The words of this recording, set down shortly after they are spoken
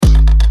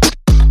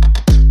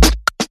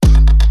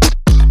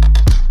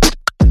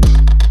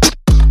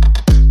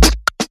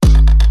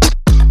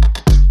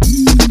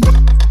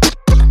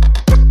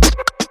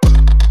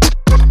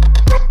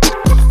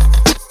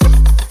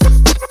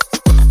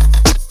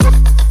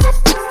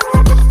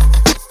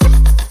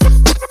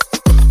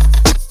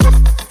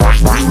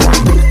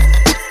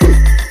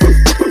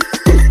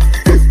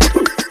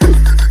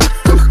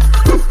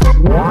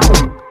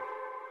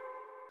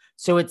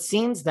So it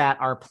seems that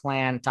our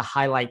plan to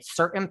highlight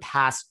certain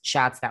past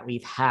chats that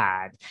we've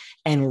had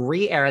and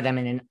re-air them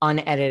in an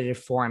unedited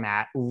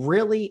format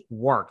really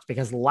worked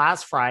because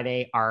last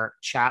Friday, our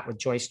chat with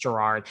Joyce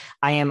Gerard,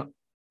 I am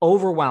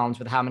overwhelmed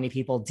with how many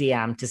people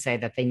DM to say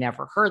that they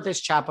never heard this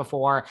chat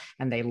before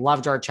and they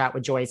loved our chat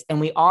with Joyce. And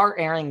we are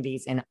airing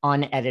these in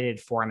unedited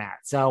format.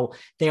 So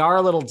they are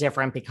a little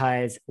different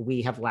because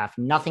we have left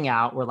nothing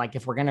out. We're like,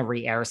 if we're going to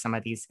re-air some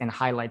of these and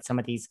highlight some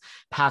of these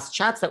past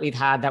chats that we've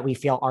had that we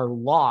feel are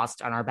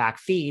lost on our back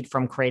feed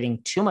from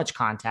creating too much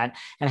content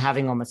and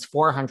having almost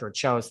 400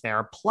 shows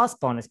there, plus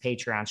bonus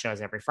Patreon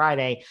shows every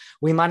Friday,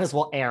 we might as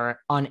well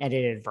air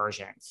unedited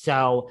version.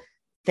 So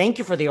thank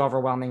you for the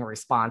overwhelming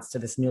response to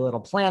this new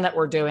little plan that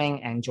we're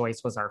doing. And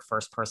Joyce was our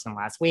first person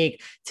last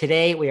week.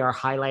 Today, we are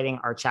highlighting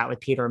our chat with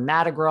Peter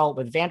Madrigal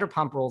with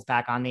Vanderpump Rules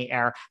back on the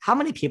air. How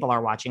many people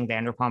are watching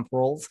Vanderpump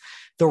Rules?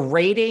 The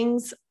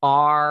ratings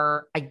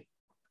are,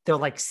 they're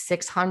like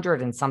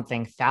 600 and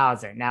something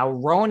thousand. Now, the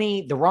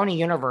Roni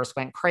universe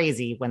went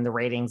crazy when the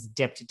ratings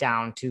dipped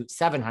down to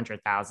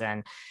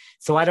 700,000.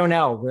 So I don't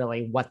know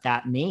really what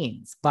that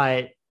means,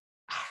 but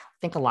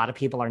think a lot of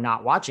people are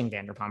not watching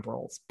Vanderpump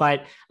Rules,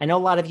 but I know a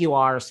lot of you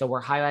are. So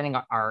we're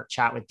highlighting our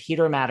chat with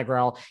Peter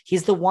Madrigal.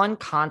 He's the one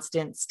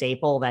constant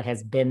staple that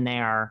has been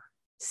there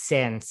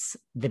since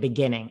the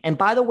beginning. And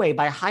by the way,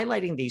 by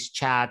highlighting these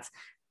chats,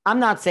 I'm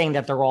not saying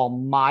that they're all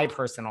my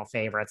personal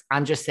favorites.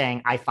 I'm just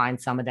saying I find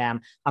some of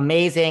them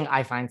amazing.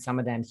 I find some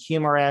of them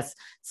humorous.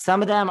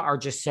 Some of them are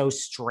just so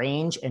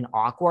strange and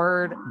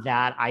awkward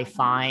that I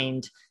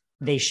find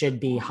they should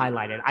be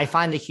highlighted. I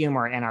find the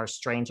humor in our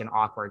strange and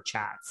awkward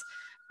chats.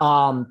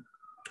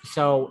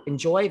 So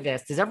enjoy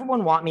this. Does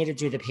everyone want me to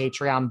do the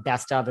Patreon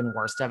best of and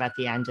worst of at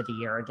the end of the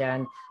year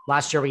again?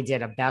 Last year we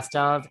did a best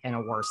of and a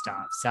worst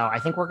of. So I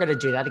think we're going to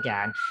do that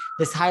again.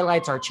 This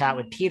highlights our chat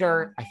with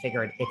Peter. I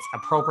figured it's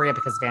appropriate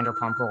because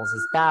Vanderpump Rules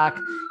is back.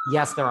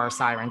 Yes, there are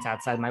sirens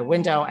outside my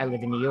window. I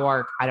live in New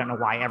York. I don't know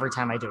why every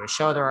time I do a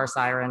show there are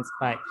sirens,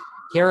 but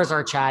here is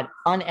our chat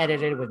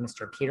unedited with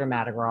Mr. Peter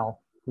Madrigal,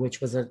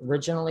 which was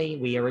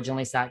we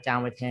originally sat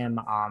down with him,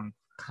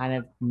 kind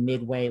of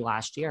midway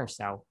last year.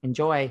 So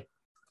enjoy.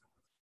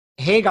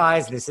 Hey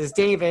guys, this is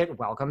David.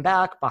 Welcome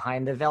back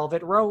behind the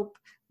velvet rope.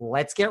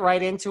 Let's get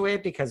right into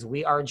it because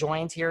we are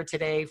joined here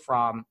today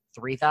from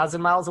 3,000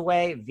 miles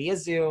away via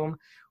Zoom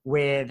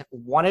with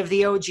one of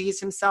the OGs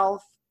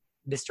himself,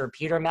 Mr.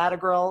 Peter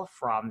Madrigal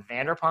from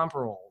Vanderpump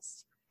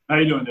Rules. How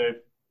you doing,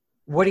 Dave?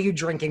 What are you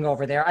drinking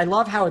over there? I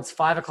love how it's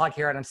 5 o'clock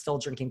here and I'm still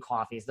drinking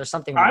coffees. There's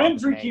something wrong I am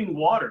with drinking me.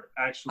 water,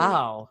 actually.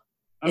 Oh.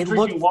 I'm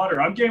drinking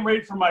water. I'm getting ready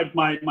for my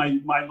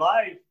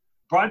live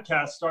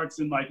broadcast starts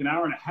in like an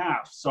hour and a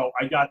half. So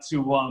I got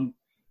to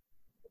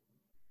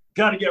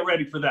get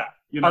ready for that.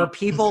 You know? Are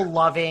people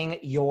loving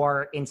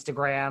your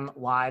Instagram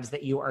lives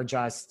that you are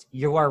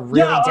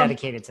really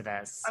dedicated to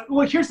this?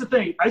 Well, here's the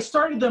thing. I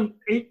started them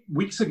 8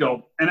 weeks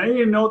ago and I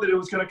didn't know that it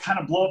was going to kind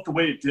of blow up the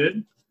way it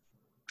did.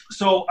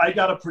 So I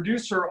got a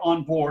producer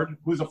on board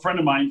who's a friend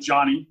of mine,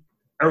 Johnny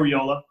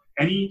Ariola.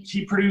 And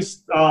he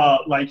produced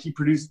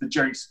the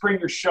Jerry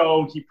Springer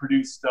show. He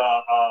produces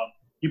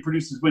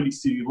Windy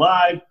City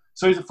Live.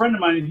 So he's a friend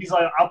of mine, and he's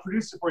like, "I'll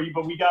produce it for you,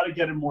 but we got to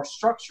get it more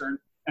structured,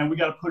 and we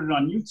got to put it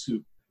on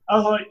YouTube." I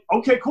was like,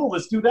 "Okay, cool,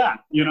 let's do that."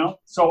 You know.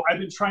 So I've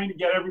been trying to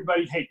get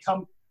everybody, "Hey,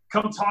 come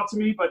talk to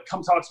me, but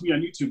come talk to me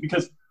on YouTube,"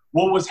 because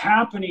what was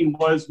happening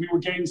was we were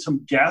getting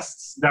some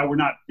guests that were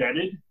not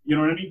vetted. You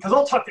know what I mean? Because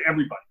I'll talk to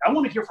everybody. I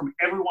want to hear from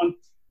everyone.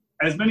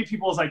 As many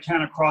people as I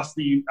can across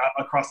the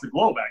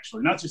globe,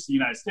 actually, not just the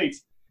United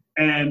States,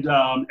 and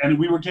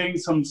we were getting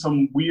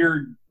some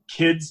weird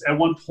kids at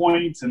one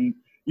point, and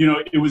you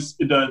know it was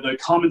the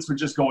comments were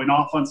just going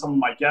off on some of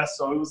my guests,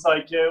 so it was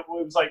like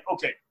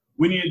okay,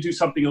 we need to do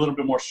something a little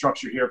bit more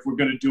structured here if we're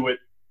going to do it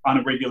on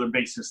a regular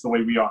basis the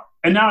way we are.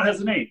 And now it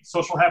has a name,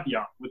 Social Happy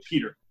Hour with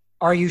Peter.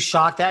 Are you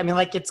shocked that,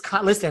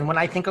 listen, when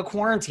I think of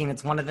quarantine,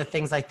 it's one of the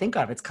things I think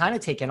of. It's kind of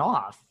taken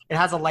off. It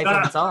has a life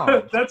of its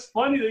own. That's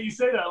funny that you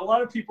say that. A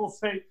lot of people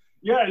say,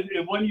 yeah,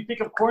 when you think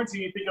of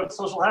quarantine, you think of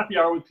Social Happy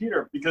Hour with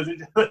Peter because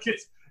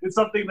it's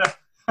something that,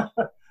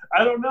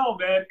 I don't know,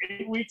 man.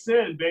 8 weeks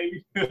in,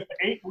 baby.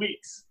 8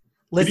 weeks.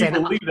 Listen, can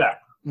you believe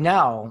that?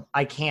 No,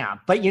 I can't.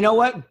 But you know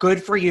what?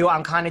 Good for you.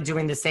 I'm kind of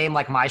doing the same.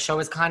 Like my show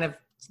is kind of,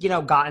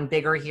 gotten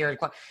bigger here.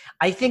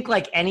 I think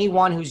like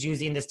anyone who's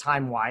using this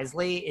time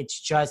wisely, it's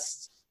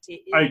just,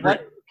 I agree.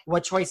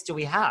 What choice do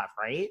we have,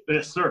 right?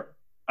 Yes, sir.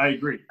 I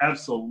agree.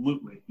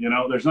 Absolutely.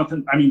 There's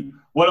nothing,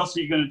 what else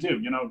are you going to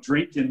do?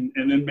 Drink and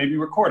then maybe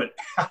record it.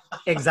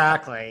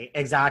 Exactly.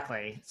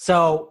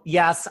 So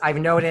yes, I've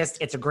noticed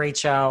it's a great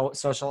show,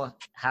 Social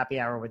Happy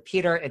Hour with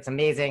Peter. It's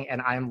amazing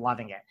and I'm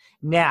loving it.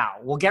 Now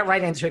we'll get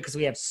right into it because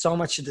we have so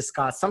much to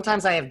discuss.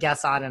 Sometimes I have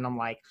guests on and I'm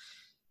like,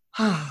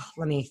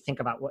 let me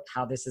think about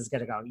how this is going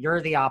to go. You're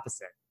the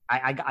opposite.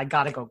 I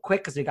got to go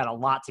quick because we got a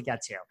lot to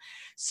get to.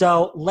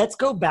 So let's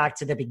go back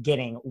to the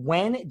beginning.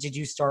 When did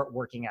you start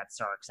working at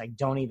Cirques? I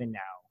don't even know.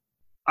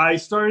 I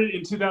started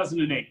in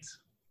 2008,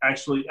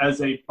 actually, as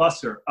a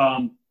busser.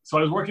 So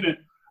I was working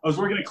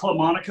at Club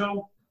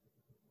Monaco,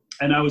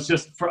 And I was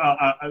just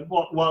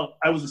well,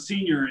 I was a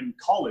senior in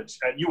college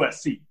at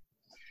USC,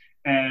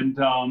 and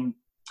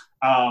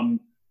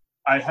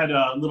I had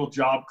a little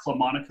job, Club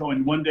Monaco,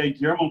 and one day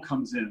Guillermo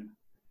comes in,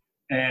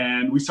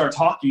 and we start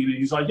talking, and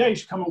he's like, "Yeah, you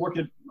should come and work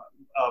at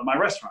my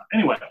restaurant."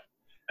 Anyway,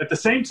 at the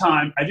same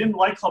time, I didn't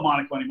like Club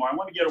Monaco anymore. I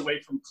wanted to get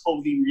away from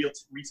clothing,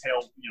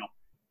 retail,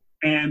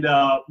 And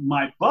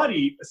my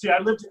buddy,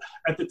 I lived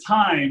at the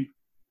time,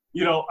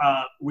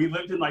 we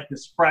lived in like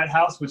this frat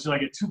house, which is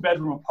like a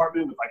 2-bedroom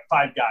apartment with like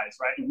 5 guys,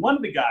 right? And one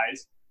of the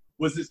guys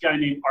was this guy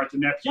named Arthur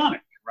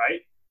Napianic,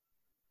 right?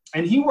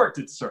 And he worked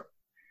at Sir.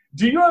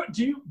 Did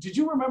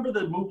you remember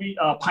the movie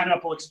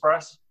Pineapple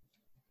Express?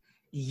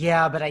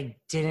 Yeah, but I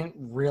didn't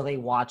really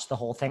watch the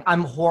whole thing.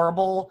 I'm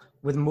horrible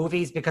with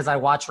movies because I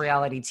watch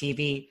reality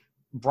TV,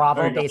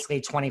 Bravo, basically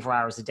 24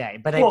 hours a day.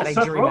 But I do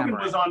Seth remember.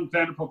 Rogen was on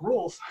Vanderpump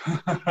Rules.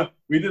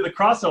 We did the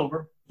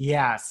crossover.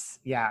 Yes.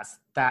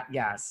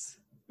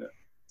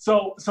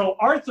 So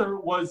Arthur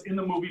was in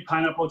the movie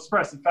Pineapple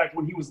Express. In fact,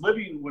 when we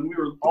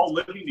were all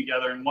living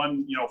together in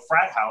one,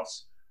 frat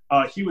house,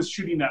 he was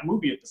shooting that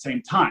movie at the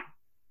same time,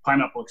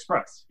 Pineapple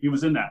Express. He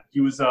was in that. He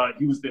was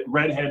the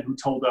redhead who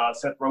told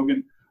Seth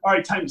Rogen, "All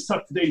right, time to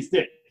suck today's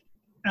dick,"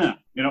 in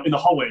the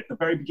hallway at the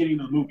very beginning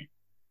of the movie.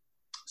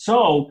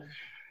 So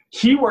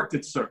he worked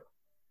at Sir,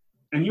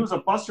 and he was a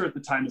busser at the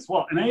time as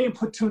well. And I didn't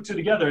put 2 and 2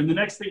 together. And the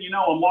next thing you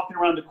know, I'm walking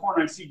around the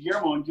corner, I see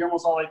Guillermo, and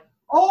Guillermo's all like,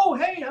 "Oh,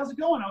 hey, how's it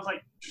going?" I was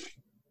like,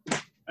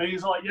 and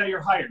he's like, "Yeah,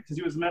 you're hired," because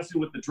he was messing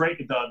with the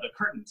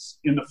curtains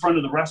in the front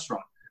of the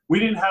restaurant. We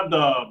didn't have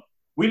the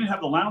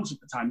lounge at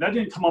the time. That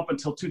didn't come up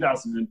until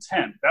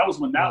 2010. That was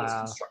when that was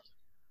constructed.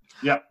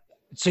 Yeah.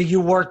 So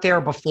you worked there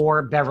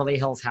before Beverly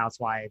Hills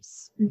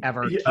Housewives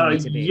ever came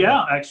to be?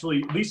 Yeah,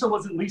 actually, Lisa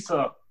wasn't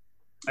Lisa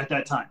at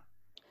that time.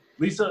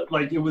 Lisa,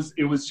 like it was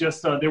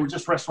just they were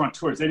just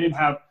restaurateurs. They didn't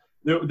have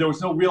there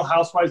was no Real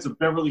Housewives of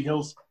Beverly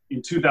Hills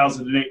in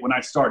 2008 when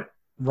I started.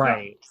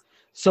 Right. Yeah.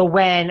 So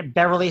when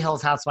Beverly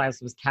Hills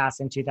Housewives was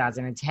cast in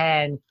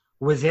 2010,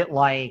 was it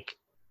like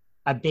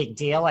a big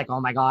deal? Like,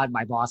 oh my God,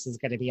 my boss is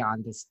going to be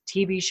on this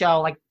TV show.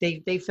 Like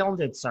they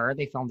filmed it, Sir.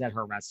 They filmed at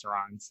her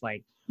restaurants.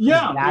 Like,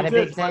 yeah, is that a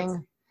big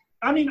thing?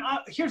 I mean,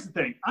 here's the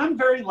thing. I'm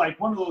very like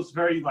one of those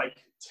very like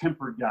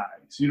tempered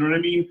guys. You know what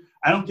I mean?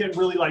 I don't get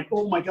really like,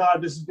 oh my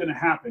God, this is going to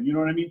happen. You know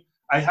what I mean?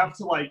 I have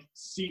to like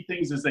see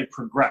things as they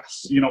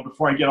progress,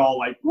 before I get all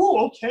like,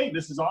 oh, okay,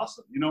 this is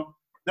awesome.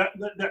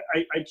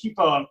 I keep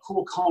a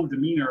cool, calm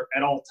demeanor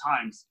at all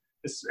times.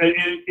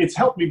 It's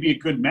helped me be a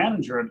good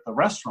manager at the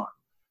restaurant.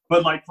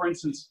 But like, for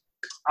instance,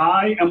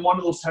 I am one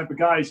of those type of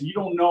guys, you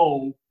don't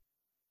know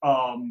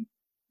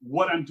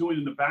what I'm doing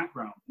in the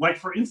background. Like,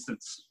 for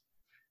instance,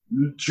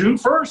 June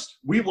 1st,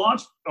 we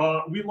launched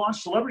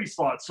Celebrity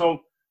Slot. So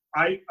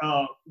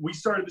we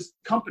started this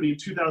company in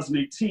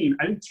 2018.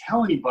 I didn't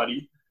tell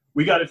anybody.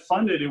 We got it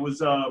funded. It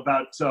was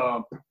about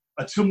a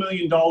 $2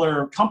 million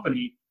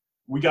company.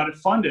 We got it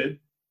funded.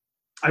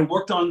 I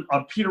worked on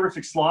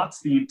Peterific Slots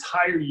the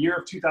entire year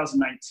of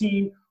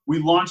 2019. We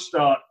launched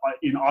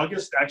in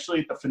August,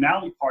 actually, at the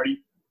finale party.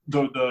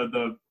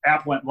 The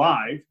app went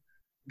live.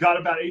 Got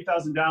about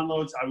 8,000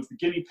 downloads. I was the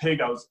guinea pig.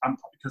 Because I'm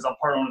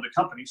part owner of the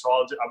company. So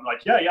I'm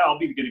like, yeah, I'll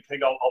be the guinea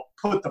pig. I'll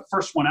put the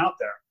first one out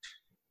there.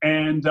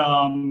 And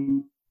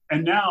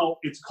now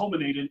it's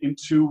culminated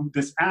into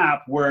this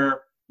app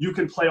where you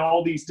can play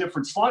all these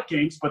different slot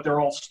games, but they're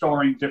all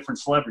starring different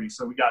celebrities.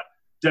 So we got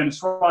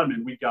Dennis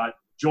Rodman. We got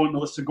Joe and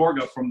Melissa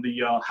Gorga from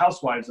the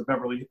Housewives of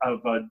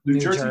New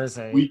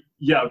Jersey.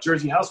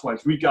 Jersey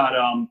Housewives. We got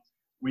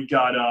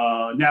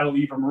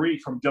Natalie Eva Marie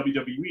from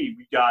WWE.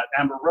 We got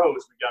Amber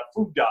Rose. We got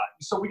Food God.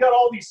 So we got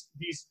all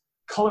these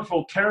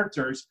colorful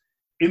characters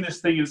in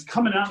this thing. It's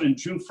coming out in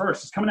June 1st.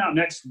 It's coming out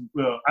next.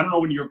 I don't know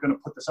when you're going to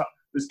put this up.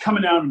 It's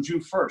coming out on June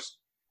 1st.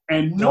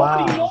 And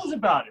nobody knows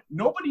about it.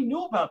 Nobody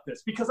knew about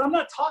this because I'm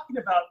not talking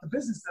about the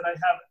business that I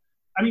have.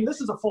 I mean,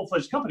 this is a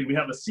full-fledged company. We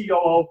have a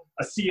COO,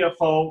 a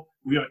CFO,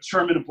 we have a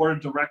chairman, a board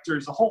of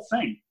directors, the whole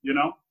thing,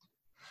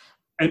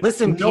 And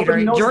listen, Peter,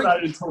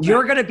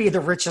 you're going to be the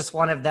richest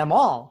one of them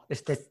all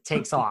if this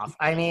takes off.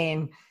 I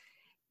mean,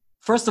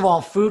 first of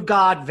all, Food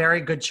God, very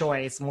good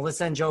choice.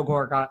 Melissa and Joe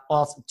Gorga,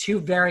 also 2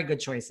 very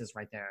good choices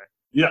right there.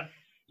 Yeah.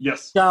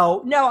 Yes.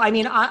 So, no, I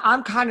mean,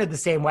 I'm kind of the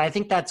same way. I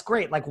think that's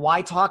great. Like,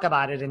 why talk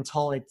about it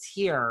until it's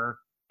here?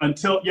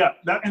 That's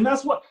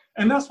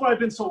why I've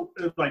been so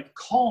like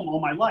calm all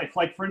my life.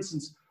 Like, for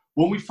instance,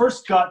 when we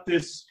first got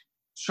this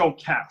show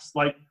cast,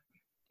 like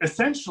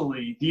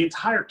essentially the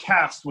entire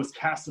cast was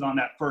casted on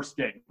that first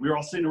day. We were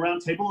all sitting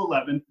around table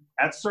 11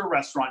 at Sir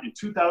Restaurant in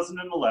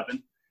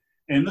 2011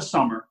 in the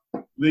summer.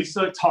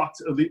 Lisa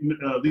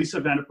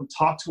Vanderpump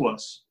talked to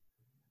us.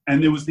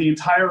 And there was the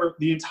entire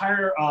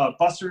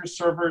bussers,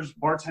 servers,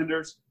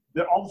 bartenders.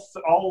 They're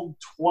all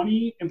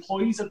 20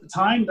 employees at the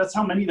time. That's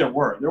how many there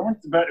were. There weren't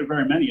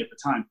very many at the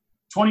time.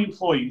 20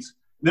 employees.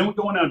 Then we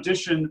go and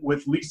audition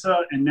with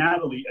Lisa and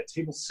Natalie at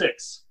table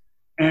 6,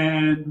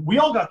 and we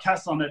all got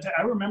cast on that day.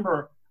 I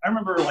remember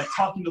like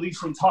talking to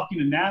Lisa and talking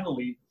to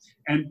Natalie,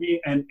 and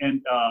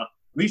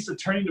Lisa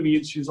turning to me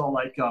and she's all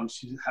like, how does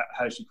she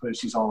put it?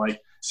 She's all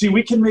like, See,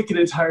 we can make an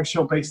entire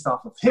show based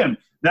off of him.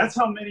 That's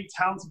how many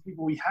talented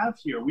people we have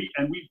here.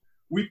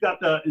 We've got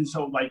and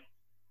so like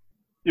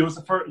it was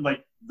the first,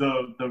 like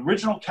the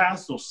original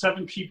cast, those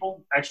 7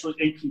 people, actually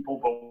 8 people,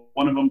 but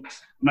one of them,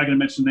 I'm not going to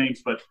mention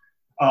names, but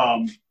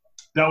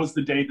that was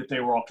the day that they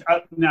were all.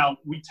 Now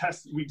we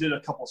did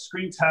a couple of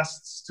screen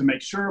tests to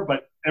make sure,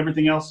 but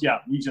everything else, yeah,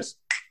 we just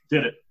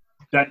did it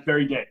that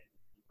very day.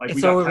 Like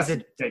so it was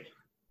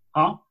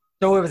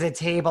So it was a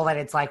table that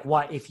it's like,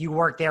 what, if you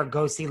work there,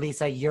 go see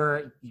Lisa,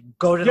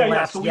 go to the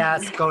left, so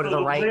go to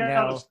the right,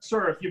 no.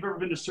 Sir, if you've ever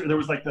been to Sir, there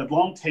was like the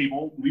long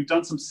table. We've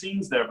done some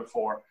scenes there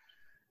before.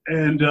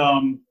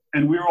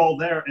 And we were all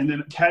there. And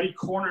then catty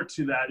corner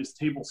to that is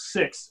table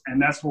 6.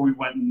 And that's where we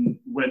went and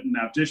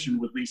auditioned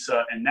with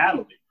Lisa and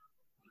Natalie.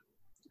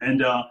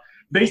 And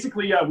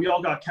basically, yeah, we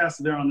all got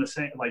casted there on the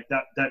same, like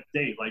that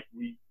day. Like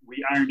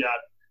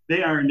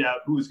they ironed out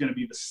who was going to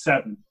be the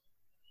 7th.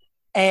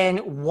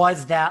 And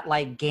was that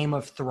like Game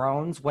of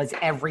Thrones? Was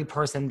every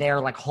person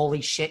there like,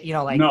 holy shit,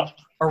 like, no,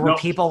 or were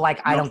people like,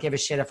 I don't give a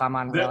shit if I'm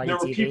on reality TV? There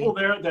were people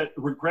there that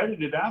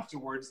regretted it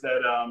afterwards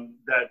that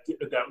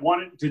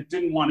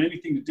didn't want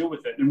anything to do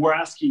with it. And were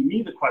asking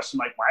me the question,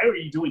 like, why are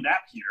you doing that,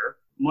 Peter?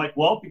 I'm like,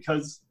 well,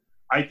 because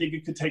I think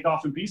it could take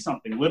off and be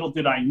something. Little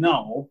did I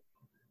know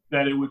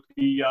that it would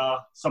be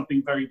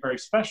something very, very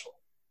special.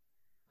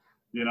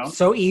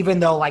 So even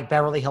though like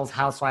Beverly Hills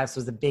Housewives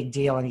was a big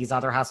deal and these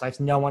other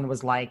housewives, no one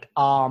was like,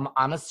 I'm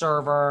a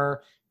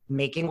server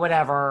making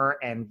whatever,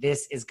 and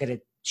this is going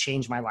to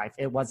change my life.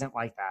 It wasn't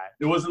like that.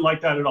 It wasn't like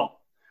that at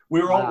all.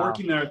 We were all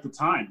working there at the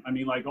time. I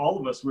mean, like all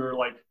of us, we were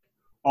like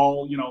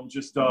all,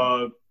 just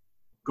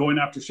going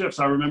after shifts.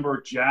 I remember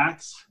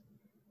Jax,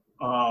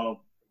 one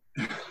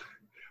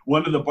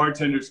of the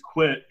bartenders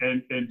quit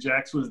and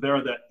Jax was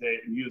there that day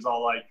and he was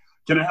all like,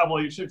 can I have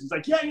all your shifts? He's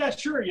like, yeah,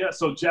 sure, yeah.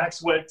 So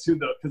Jax went to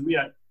because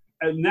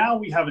and now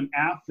we have an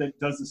app that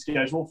does the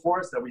schedule for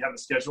us that we have a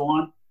schedule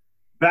on.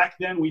 Back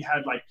then we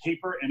had like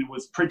paper and it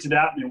was printed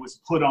out and it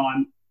was put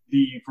on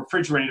the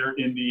refrigerator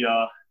in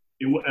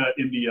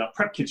the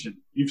prep kitchen.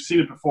 You've seen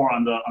it before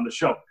on the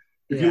show.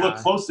 If you look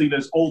closely,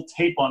 there's old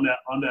tape on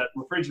that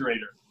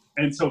refrigerator.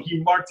 And so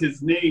he marked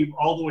his name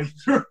all the way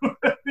through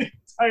the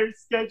entire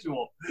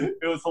schedule.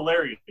 It was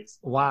hilarious.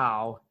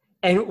 Wow.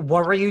 And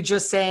what were you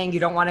just saying?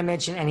 You don't want to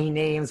mention any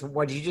names.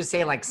 What did you just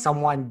say? Like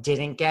someone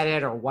didn't get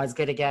it or was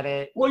going to get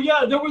it? Well,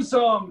 yeah, there was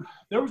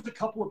a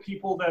couple of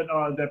people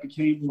that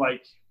became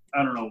like,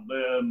 I don't know,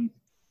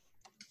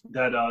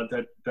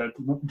 that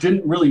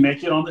didn't really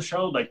make it on the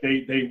show. Like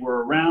they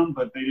were around,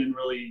 but they didn't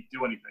really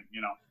do anything,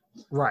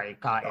 Right.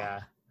 Got ya.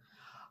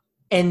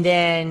 And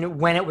then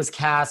when it was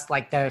cast,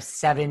 like the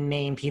 7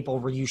 main people,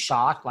 were you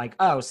shocked? Like,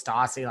 oh,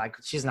 Stassi, like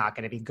she's not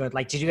going to be good.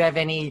 Like, did you have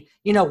any,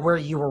 where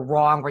you were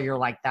wrong, where you're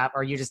like that,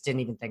 or you just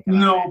didn't even think about it?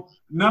 No,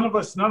 none of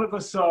us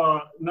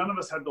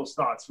had those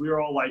thoughts. We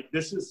were all like,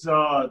 this is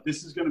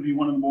going to be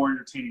one of the more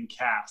entertaining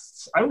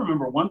casts. I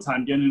remember one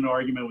time getting in an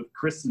argument with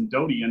Kristen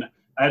Doty, and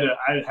I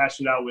had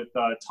hashed it out with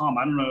Tom.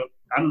 I don't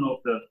know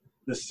if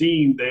the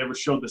scene they ever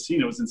showed the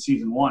scene. It was in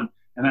season 1,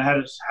 and I had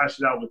to hash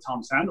it out with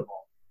Tom Sandoval.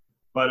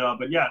 But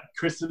yeah,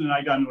 Kristen and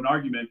I got into an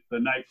argument the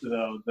night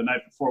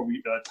before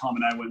Tom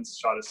and I went and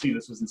shot a scene.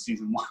 This was in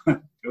season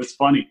 1. It was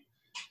funny.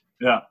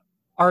 Yeah.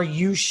 Are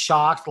you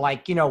shocked?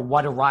 Like,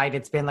 what a ride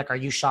it's been. Like, are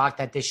you shocked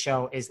that this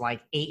show is like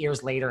 8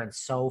 years later and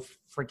so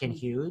freaking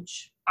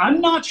huge?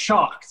 I'm not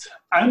shocked.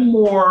 I'm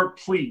more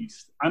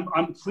pleased.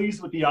 I'm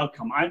pleased with the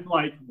outcome. I'm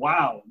like,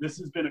 wow, this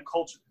has been a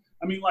culture.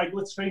 I mean, like,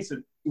 let's face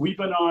it. We've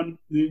been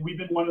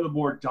one of the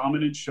more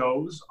dominant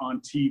shows on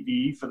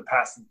TV for the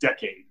past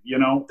decade.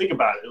 Think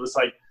about it. It was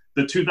like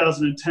the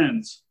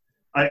 2010s.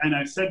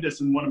 I said this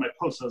in one of my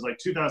posts. I was like,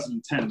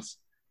 2010s.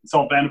 It's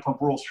all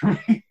Vanderpump Rules for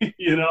me,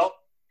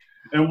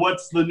 And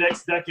what's the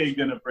next decade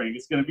going to bring?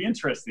 It's going to be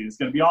interesting. It's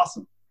going to be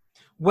awesome.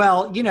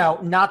 Well,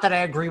 not that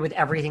I agree with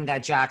everything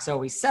that Jax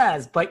always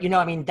says, but,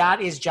 that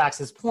is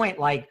Jax's point.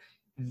 Like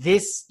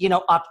this,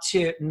 up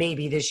to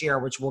maybe this year,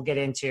 which we'll get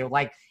into,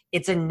 like,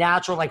 it's a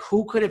natural, like,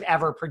 who could have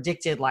ever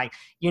predicted, like,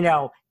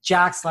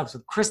 Jax slept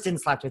with Kristen,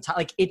 slept with,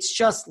 like, it's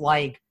just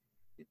like,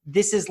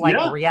 this is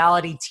like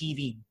reality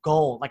TV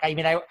gold. Like, I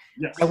mean, I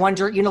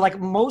wonder, like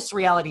most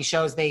reality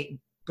shows,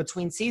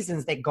 between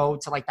seasons, they go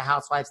to like the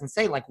housewives and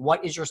say, like,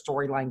 what is your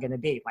storyline going to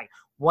be? Like,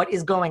 what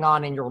is going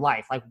on in your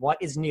life? Like, what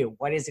is new?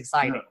 What is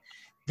exciting? Yeah.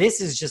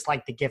 This is just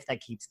like the gift that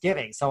keeps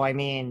giving. So, I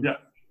mean,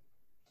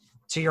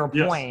 to your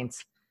point,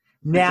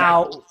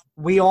 now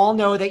we all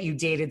know that you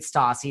dated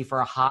Stassi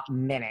for a hot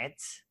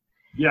minute.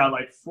 Yeah,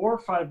 like 4 or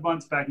 5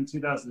 months back in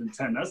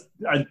 2010. That's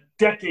a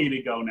decade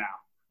ago now.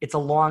 It's a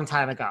long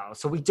time ago.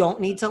 So we don't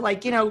need to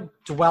like,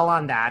 dwell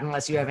on that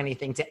unless you have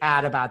anything to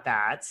add about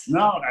that.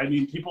 No, I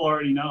mean, people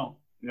already know.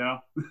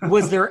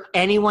 Was there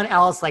anyone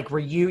else, like, were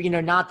you,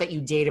 not that you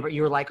dated, but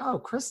you were like, oh,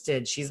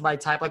 Kristen, she's my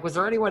type. Like, was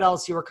there anyone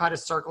else you were kind of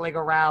circling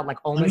around, like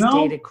almost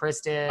dated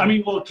Kristen? I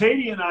mean, well,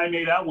 Katie and I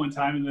made out one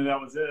time and then that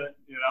was it,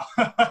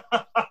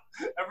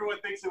 Everyone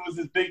thinks it was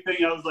this big thing.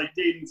 I was like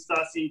dating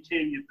Stassi and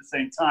Katie at the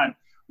same time.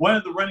 One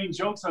of the running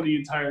jokes on the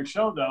entire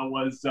show, though,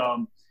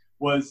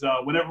 was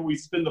whenever we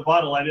spin the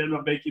bottle, I'd end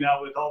up making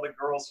out with all the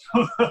girls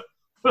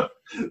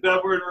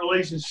that were in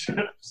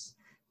relationships.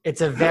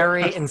 It's a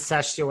very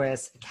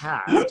incestuous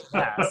cast.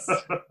 Yes.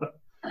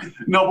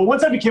 No, but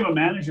once I became a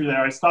manager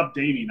there, I stopped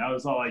dating. I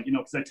was all like,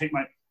 because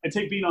I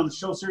take being on the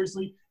show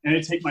seriously, and I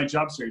take my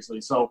job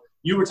seriously. So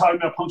you were talking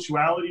about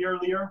punctuality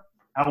earlier,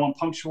 how I'm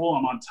punctual,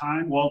 I'm on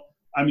time. Well,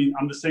 I mean,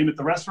 I'm the same at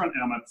the restaurant,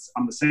 and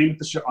I'm the same at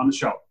the show, on the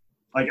show.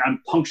 Like,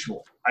 I'm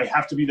punctual. I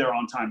have to be there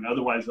on time.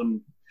 Otherwise,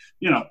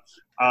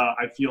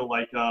 I feel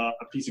like a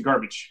piece of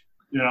garbage.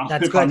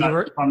 That's if good.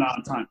 if I'm not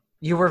on time.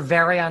 You were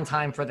very on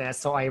time for this,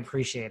 so I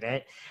appreciate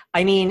it.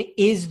 I mean,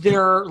 is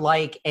there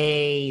like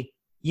a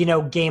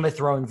Game of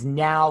Thrones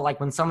now,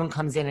 like when someone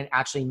comes in and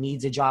actually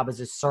needs a job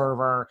as a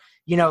server,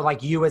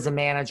 like you as a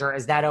manager,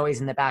 is that always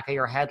in the back of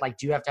your head? Like,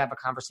 do you have to have a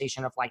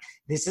conversation of like,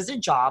 this is a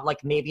job,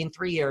 like maybe in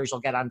 3 years you'll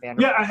get on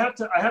Vanderpump? Yeah, I have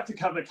to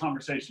have that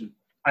conversation.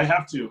 I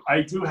do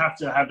have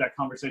to have that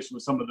conversation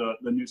with some of the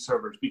new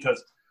servers,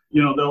 because,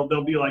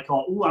 they'll be like,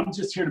 oh, I'm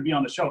just here to be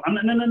on the show.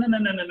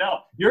 No.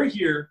 You're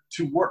here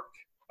to work.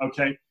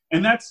 Okay.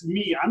 And that's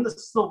me. I'm the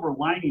silver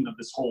lining of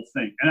this whole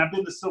thing. And I've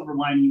been the silver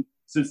lining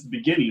since the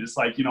beginning. It's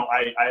like,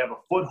 I have a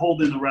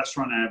foothold in the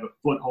restaurant. I have a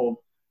foothold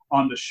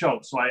on the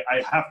show. So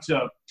I have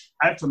to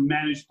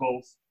manage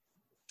both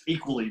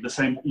equally the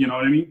same. You know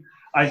what I mean?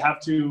 I have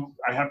to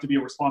be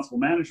a responsible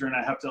manager, and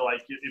I have to,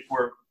 like, if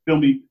we're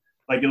filming,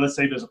 like, let's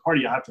say there's a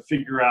party, I have to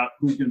figure out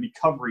who's going to be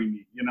covering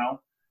me,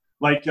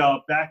 like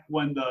back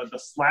when the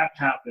slap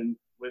happened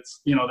with,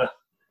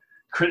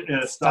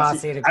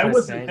 Stassi, I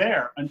wasn't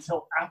there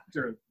until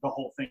after the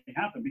whole thing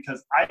happened,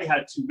 because I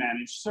had to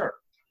manage Sir,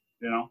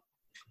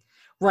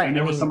 Right. And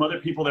there were some other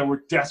people that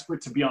were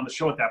desperate to be on the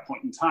show at that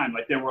point in time.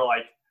 Like, they were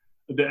like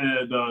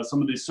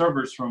some of these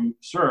servers from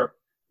Sir,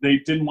 they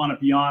didn't want to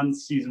be on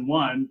season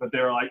 1, but they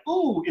were like,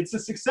 "Ooh, it's a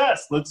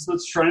success.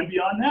 Let's try and be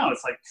on now."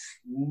 It's like,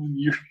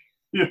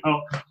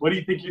 what do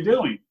you think you're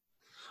doing?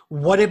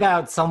 What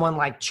about someone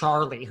like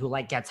Charlie, who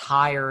like gets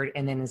hired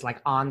and then is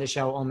like on the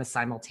show almost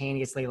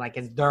simultaneously? Like,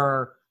 is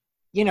there,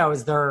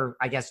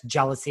 I guess,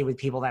 jealousy with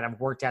people that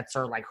have worked at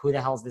Sir? Like, who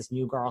the hell is this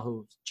new girl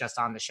who's just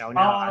on the show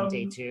now on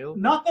day 2?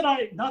 Not that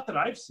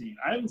I've seen.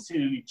 I haven't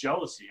seen any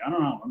jealousy. I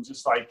don't know. I'm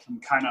just like,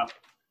 I'm kind of,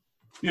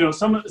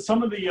 some of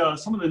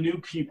the new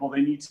people,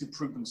 they need to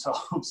prove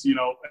themselves,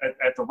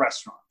 at the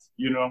restaurant.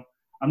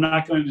 I'm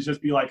not going to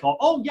just be like,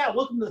 oh yeah,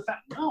 welcome to the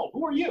family. No,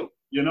 who are you?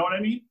 You know what I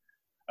mean?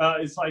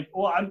 It's like,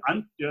 well,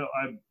 I'm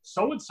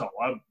so and so.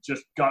 I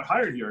just got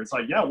hired here. It's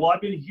like, yeah, well,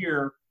 I've been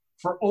here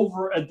for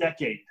over a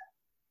decade.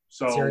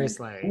 So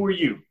seriously, who are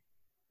you?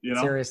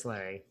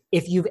 Seriously.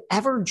 If you've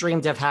ever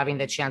dreamed of having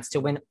the chance to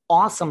win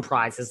awesome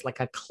prizes like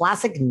a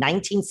classic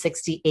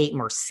 1968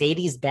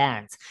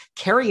 Mercedes-Benz,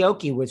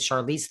 karaoke with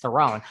Charlize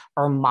Theron,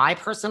 or my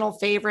personal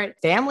favorite,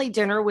 family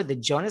dinner with the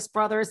Jonas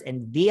Brothers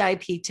and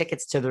VIP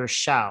tickets to their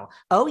show,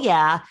 oh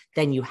yeah,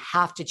 then you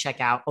have to check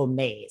out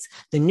Omaze,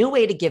 the new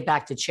way to give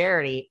back to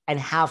charity and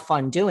have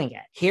fun doing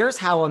it. Here's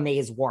how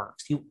Omaze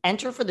works. You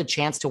enter for the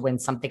chance to win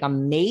something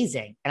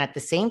amazing, and at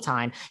the same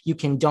time, you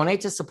can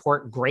donate to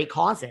support great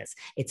causes.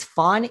 It's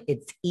fun,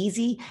 it's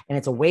easy, and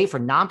it's a way for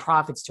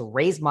nonprofits to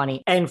raise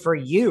money and for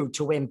you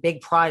to win big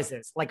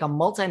prizes like a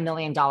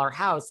multi-million-dollar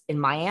house in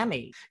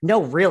Miami.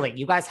 No, really,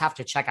 you guys have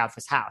to check out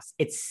this house.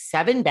 It's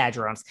 7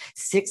 bedrooms,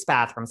 6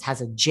 bathrooms, has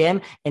a gym,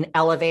 an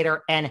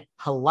elevator, and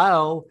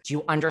hello, do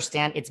you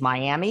understand it's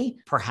Miami?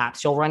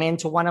 Perhaps you'll run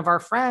into one of our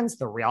friends,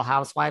 the Real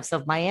Housewives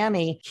of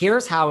Miami.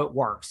 Here's how it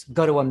works.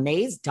 Go to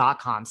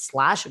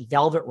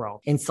amaze.com/velvet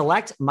rope and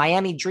select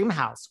Miami Dream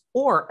House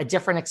or a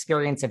different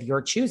experience of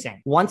your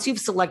choosing. Once you've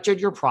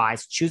selected your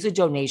prize, choose a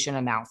donation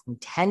amount from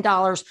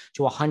 $10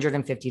 to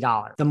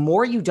 $150. The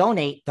more you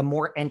donate, the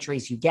more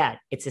entries you get.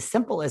 It's as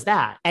simple as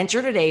that.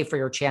 Enter today for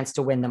your chance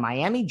to win the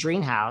Miami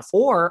Dream House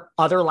or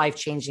other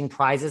life-changing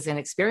prizes and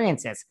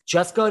experiences.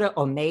 Just go to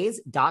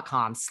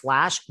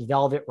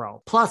amaze.com/velvet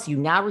rope. Plus, you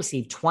now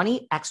receive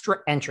 20 extra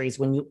entries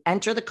when you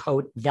enter the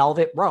code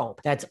Velvet Rope.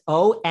 That's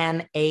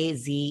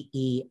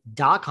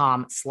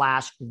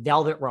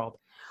OMAZE.com/velvet rope.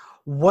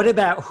 What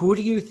about, who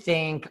do you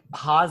think,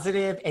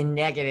 positive and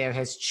negative,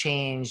 has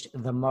changed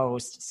the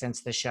most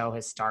since the show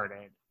has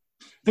started?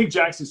 I think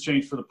Jackson's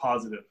changed for the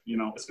positive,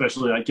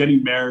 especially like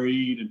getting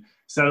married and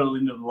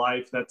settling into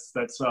life. I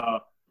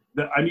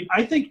mean,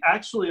 I think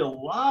actually a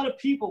lot of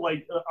people,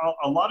 like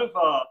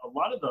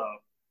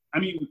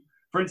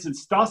for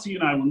instance, Stassi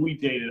and I, when we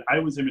dated, I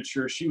was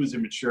immature, she was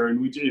immature,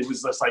 and it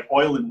was just like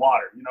oil and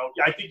water.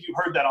 I think you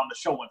heard that on the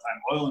show one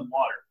time, oil and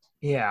water.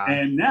 Yeah.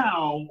 And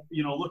now,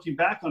 looking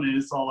back on it,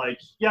 it's all like,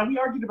 yeah, we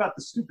argued about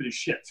the stupidest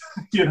shit.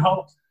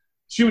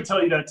 She would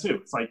tell you that too.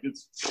 It's like,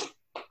 it's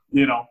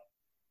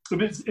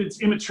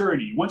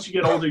immaturity. Once you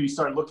get older, you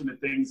start looking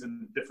at things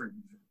in a different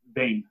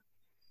vein.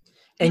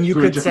 And you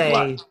could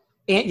say,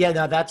 yeah,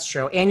 no, that's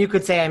true. And you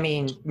could say, I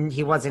mean,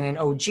 he wasn't an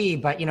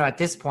OG, but at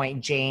this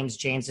point, James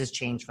has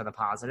changed for the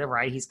positive,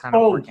 right? He's kind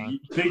of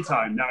working big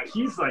time. Now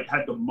he's like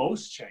had the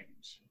most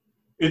change.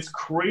 It's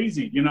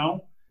crazy,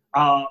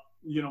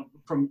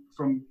 from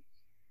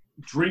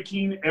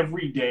drinking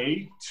every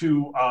day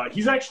to,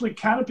 he's actually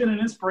kind of been an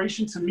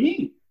inspiration to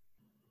me,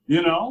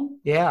 you know?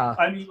 Yeah.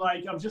 I mean,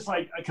 like, I'm just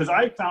like, because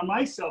I found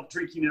myself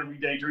drinking every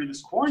day during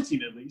this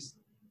quarantine at least.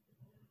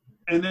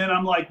 And then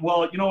I'm like,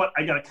 well, you know what?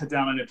 I got to cut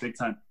down on it big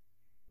time,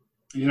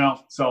 you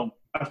know? So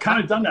I've kind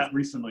of done that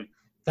recently.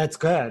 That's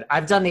good.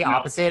 I've done the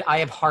opposite. I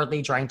have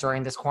hardly drank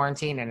during this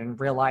quarantine, and in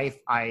real life,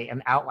 I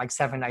am out like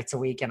 7 nights a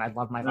week, and I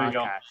love my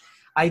vodka.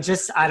 I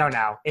don't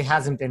know. It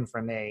hasn't been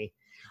for me.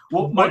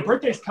 Well, my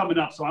birthday's coming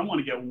up, so I want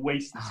to get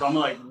wasted. So I'm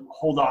going to like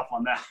hold off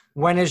on that.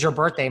 When is your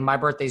birthday? My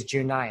birthday's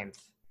June 9th.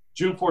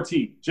 June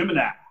 14th.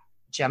 Gemini.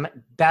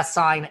 Best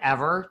sign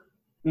ever.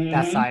 Mm-hmm.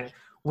 Best sign.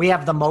 We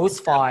have the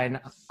most fun.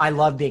 I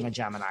love being a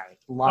Gemini.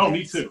 Love it.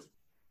 Me too.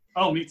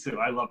 Oh, me too.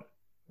 I love it.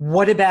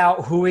 What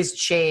about who has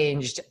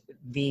changed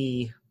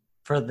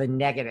for the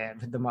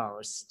negative the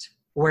most?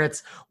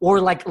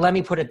 Let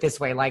me put it this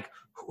way, like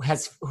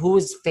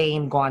whose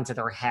fame gone to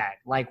their head?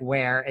 Like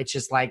where it's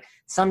just like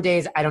some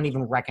days I don't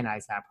even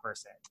recognize that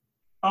person.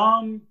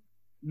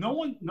 No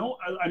one,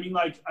 I mean,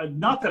 like,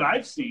 not that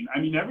I've seen. I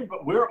mean,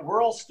 everybody,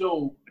 we're all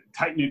still a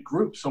tight-knit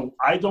group. So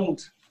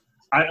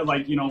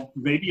you know,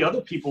 maybe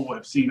other people would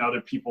have seen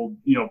other people,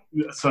 you know,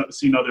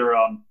 seen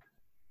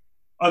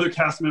other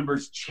cast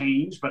members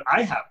change, but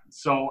I haven't.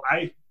 So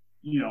I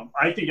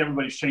think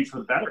everybody's changed for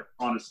the better,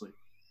 honestly.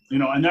 You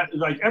know, and that,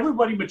 like,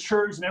 everybody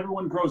matures and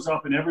everyone grows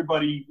up and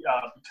everybody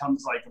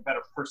becomes like a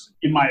better person,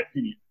 in my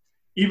opinion,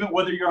 even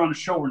whether you're on a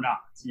show or not,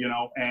 you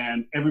know,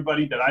 and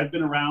everybody that I've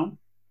been around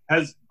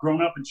has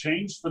grown up and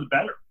changed for the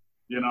better,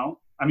 you know.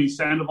 I mean,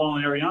 Sandoval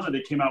and Ariana,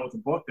 they came out with a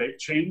book. They've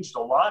changed a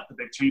lot, but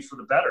they've changed for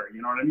the better.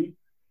 You know what I mean?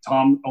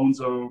 Tom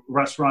owns a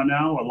restaurant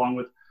now, along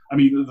with, I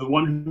mean, the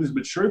one who's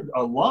matured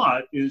a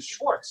lot is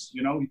Schwartz.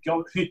 You know, he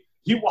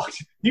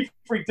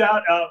freaked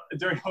out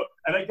during,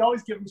 and I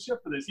always give him shit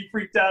for this. He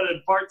freaked out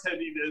at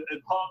bartending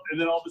at Pump, and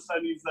then all of a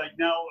sudden he's like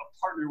now a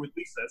partner with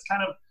Lisa. It's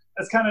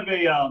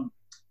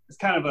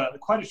kind of a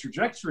quite a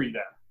trajectory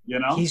there. You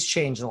know, he's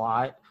changed a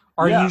lot.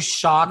 Are you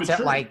shocked at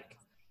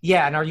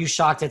and are you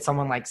shocked at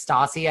someone like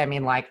Stassi? I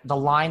mean, like the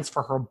lines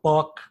for her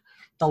book,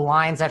 the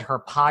lines at her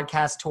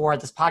podcast tour.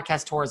 This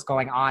podcast tour is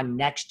going on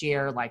next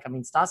year. Like, I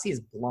mean, Stassi is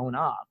blown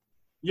up.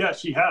 Yeah,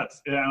 she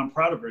has, and I'm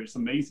proud of her. It's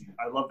amazing.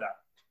 I love that.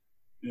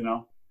 You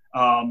know,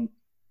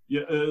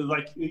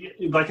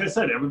 like I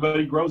said,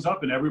 everybody grows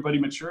up and everybody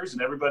matures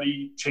and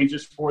everybody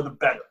changes for the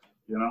better.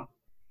 You know,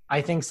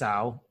 I think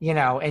so. You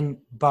know, and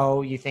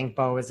Bo, you think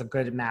Bo is a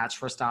good match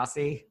for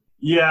Stassi?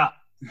 Yeah.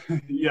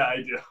 Yeah, I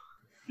do.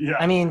 Yeah.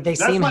 I mean, they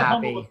seem my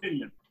happy. Humble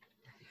opinion.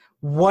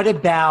 What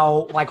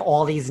about like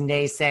all these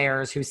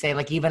naysayers who say,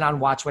 like, even on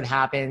Watch What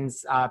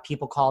Happens,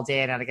 people called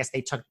in and I guess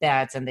they took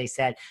bets and they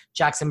said,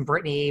 Jackson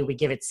Brittany, we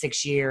give it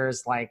 6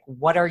 years. Like,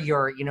 what are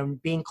your, you know,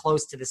 being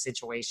close to the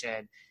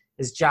situation?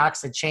 Is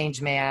Jax a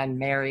changed man,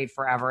 married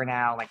forever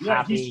now? Like,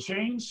 happy? He's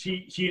changed.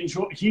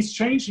 He's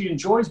changed. He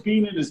enjoys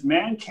being in his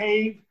man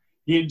cave.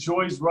 He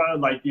enjoys,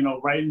 like, you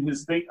know, riding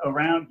his thing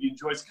around. He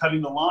enjoys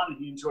cutting the lawn, and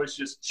he enjoys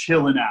just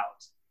chilling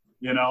out,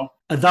 you know?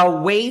 The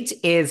wait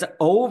is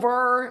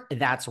over.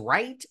 That's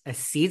right.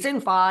 Season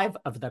 5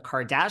 of The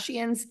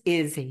Kardashians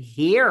is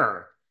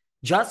here.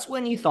 Just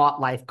when you thought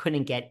life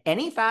couldn't get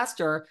any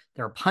faster,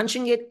 they're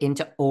punching it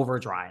into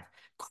overdrive.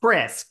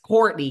 Kris,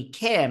 Kourtney,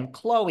 Kim,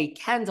 Khloe,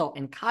 Kendall,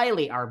 and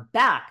Kylie are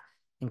back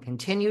and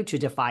continue to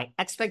defy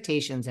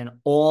expectations in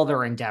all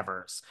their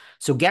endeavors.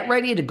 So get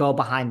ready to go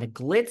behind the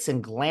glitz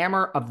and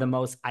glamour of the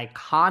most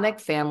iconic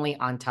family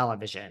on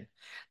television.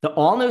 The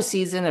all-new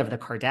season of The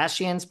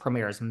Kardashians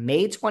premieres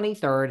May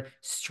 23rd,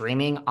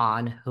 streaming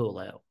on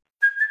Hulu.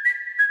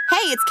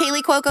 Hey, it's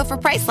Kaylee Cuoco for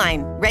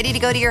Priceline. Ready to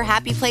go to your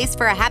happy place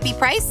for a happy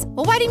price?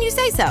 Well, why didn't you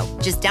say so?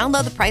 Just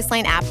download the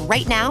Priceline app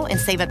right now and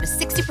save up to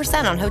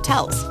 60% on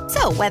hotels.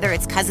 So whether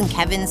it's Cousin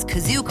Kevin's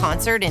Kazoo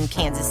Concert in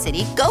Kansas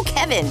City, go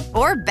Kevin,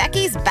 or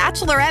Becky's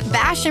Bachelorette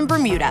Bash in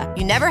Bermuda,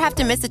 you never have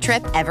to miss a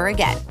trip ever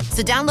again.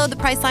 So download the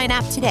Priceline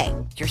app today.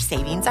 Your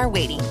savings are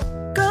waiting.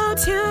 Go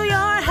to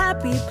your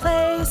happy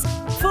place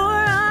for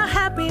a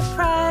happy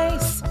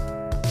price.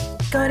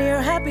 Go to your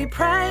happy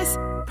price,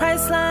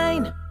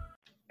 Priceline.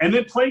 And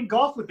then playing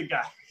golf with the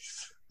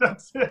guys.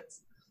 That's it.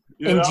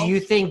 Do you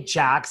think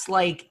Jax,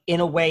 like, in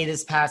a way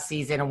this past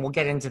season, and we'll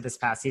get into this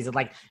past season,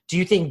 like, do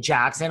you think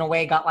Jax in a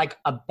way got like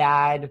a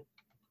bad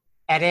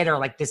edit or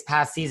like this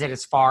past season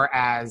as far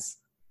as,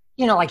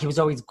 you know, like he was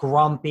always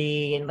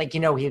grumpy and like, you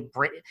know, you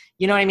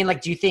know what I mean? Like,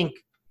 do you think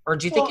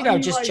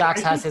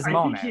Jax has his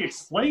moments? He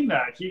explained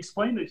that. He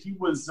explained that he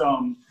was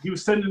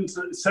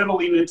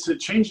settling into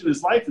changing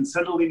his life and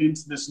settling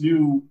into this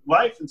new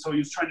life. And so he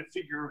was trying to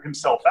figure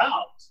himself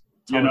out.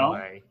 You know,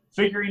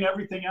 figuring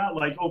everything out,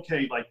 like,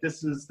 okay, like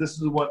this is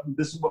what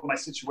my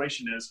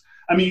situation is.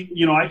 I mean,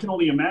 you know, I can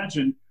only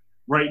imagine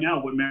right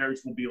now what marriage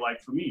will be like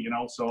for me, you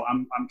know, so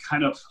I'm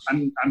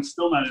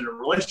still not in a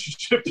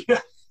relationship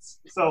yet.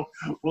 So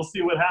we'll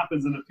see what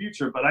happens in the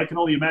future, but I can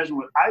only imagine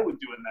what I would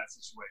do in that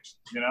situation,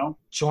 you know,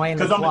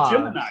 because I'm a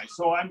Gemini.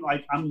 So I'm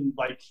like,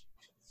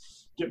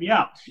 get me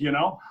out, you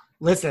know?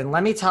 Listen,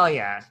 let me tell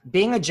you,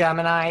 being a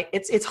Gemini,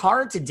 it's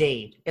hard to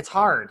date. It's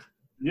hard.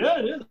 Yeah,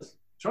 it is.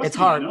 Trust It's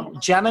me, hard. you know?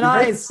 Gemini You're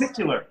very is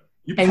particular.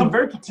 You become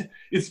very particular.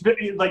 It's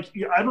very, like,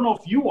 I don't know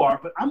if you are,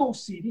 but I'm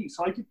OCD,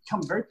 so I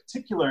become very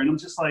particular, and I'm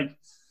just like,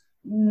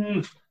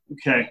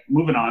 okay,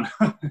 moving on.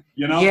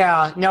 You know?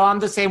 Yeah, no, I'm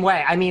the same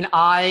way. I mean,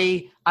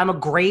 I'm a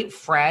great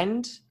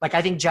friend. Like,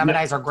 I think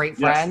Geminis are great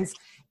friends.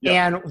 Yep.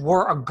 And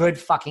we're a good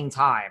fucking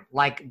time.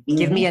 Like,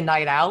 give me a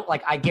night out.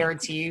 Like, I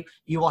guarantee you,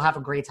 you will have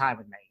a great time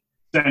with me.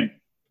 Same.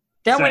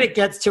 Then when it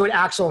gets to an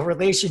actual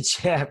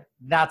relationship,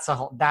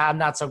 I'm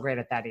not so great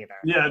at that either.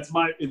 Yeah,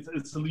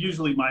 it's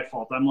usually my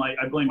fault.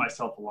 I blame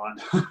myself a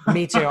lot.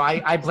 Me too.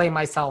 I blame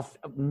myself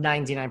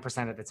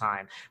 99% of the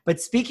time.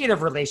 But speaking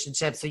of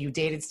relationships, so you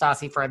dated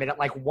Stassi for a minute.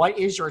 Like, what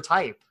is your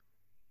type?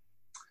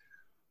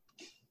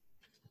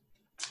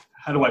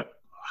 How do I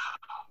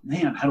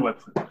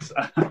put this?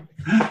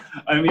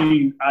 I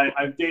mean,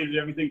 I've dated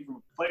everything from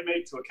a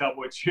playmate to a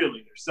cowboy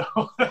cheerleader. So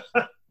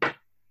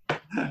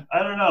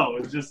I don't know.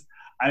 It's just,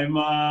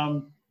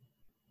 I'm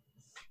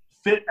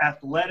fit,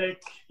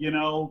 athletic, you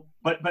know,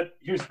 but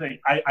here's the thing.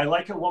 I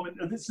like a woman.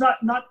 It's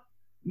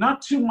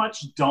not too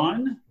much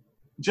done,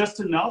 just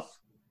enough,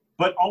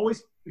 but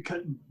always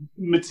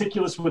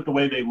meticulous with the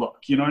way they look,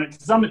 you know,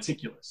 because I'm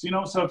meticulous, you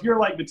know. So if you're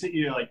like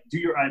meticulous, like do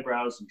your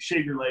eyebrows and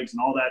shave your legs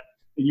and all that,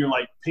 and you're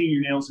like painting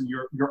your nails and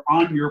you're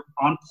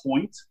on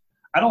point.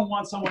 I don't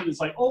want someone that's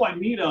like, oh, I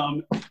meet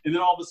them, and then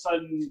all of a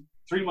sudden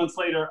 3 months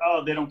later,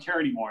 oh, they don't care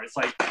anymore. It's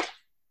like,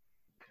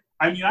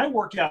 I mean, I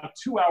work out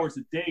 2 hours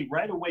a day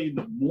right away in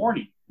the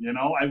morning. You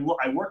know,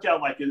 I work out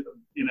like in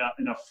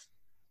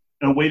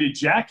a weighted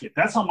jacket.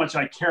 That's how much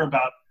I care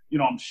about. You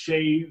know, I'm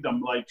shaved.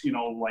 I'm like, you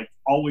know, like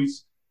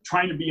always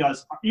trying to be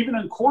even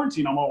in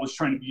quarantine, I'm always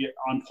trying to be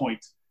on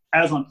point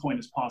as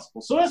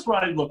possible. So that's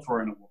what I look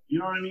for in a woman. You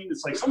know what I mean?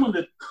 It's like someone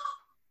that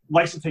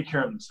likes to take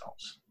care of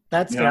themselves.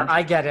 That's fair.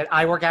 I get it.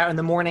 I work out in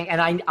the morning,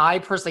 and I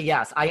personally,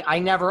 yes, I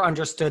never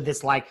understood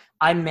this. Like,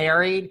 I'm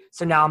married,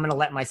 so now I'm going to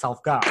let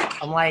myself go.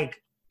 I'm like,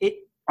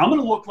 I'm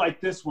going to look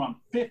like this when I'm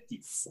 50.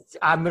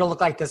 I'm going to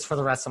look like this for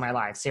the rest of my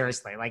life.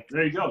 Seriously. Like,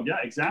 there you go. Yeah,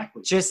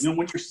 exactly. Just, you know,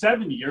 when you're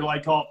 70, you're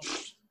like, oh,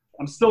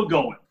 I'm still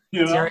going.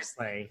 You know?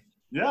 Seriously.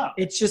 Yeah.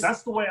 It's just,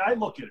 that's the way I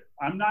look at it.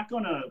 I'm not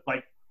going to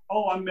like,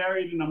 oh, I'm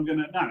married and I'm going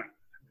to, no.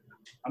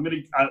 I'm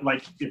going to,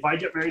 like, if I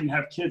get married and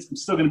have kids, I'm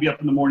still going to be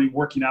up in the morning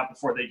working out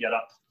before they get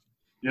up.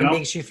 You know? It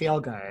makes you feel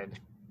good.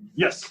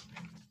 Yes.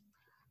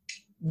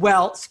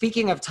 Well,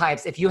 speaking of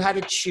types, if you had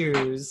to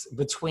choose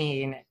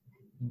between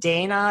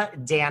Dana,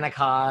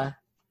 Danica,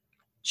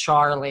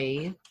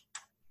 Charlie,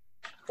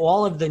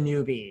 all of the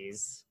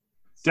newbies.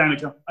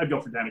 Danica. I'd go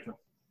for Danica.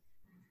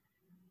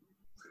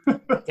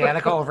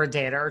 Danica over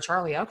Dana or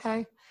Charlie.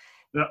 Okay.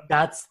 Yeah.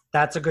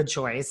 That's a good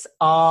choice.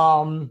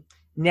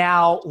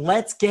 Now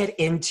let's get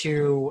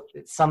into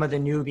some of the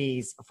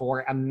newbies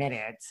for a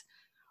minute.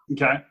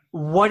 Okay.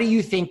 What do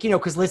you think? You know,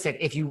 because listen,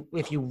 if you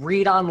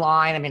read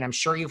online, I mean, I'm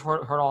sure you've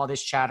heard all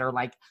this chatter.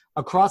 Like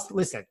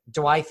listen,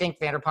 do I think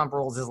Vanderpump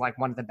Rules is like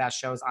one of the best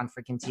shows on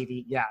freaking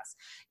TV? Yes.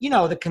 You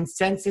know, the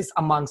consensus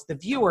amongst the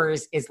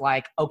viewers is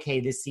like, okay,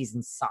 this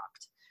season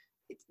sucked.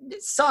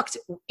 It sucked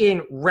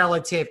in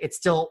relative. It's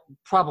still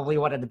probably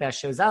one of the best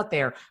shows out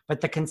there,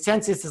 but the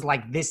consensus is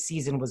like this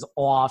season was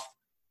off.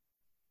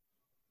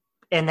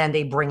 And then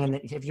they bring in,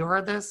 have you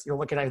heard this? You're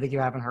looking at, I think you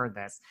haven't heard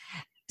this.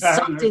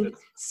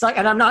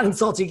 And I'm not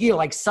insulting you,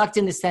 like sucked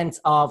in the sense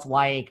of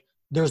like,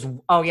 this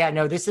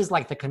is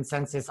like the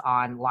consensus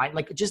online.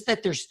 Like just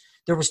that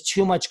there was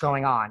too much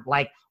going on.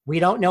 Like we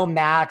don't know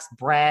Max,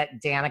 Brett,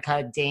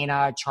 Danica,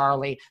 Dana,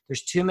 Charlie.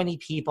 There's too many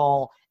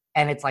people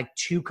and it's like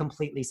two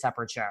completely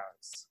separate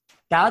shows.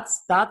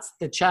 That's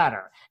the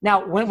chatter.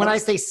 Now, when I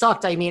say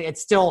sucked, I mean,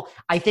 it's still,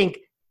 I think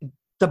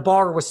the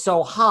bar was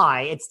so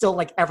high. It's still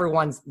like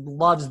everyone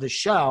loves the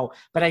show,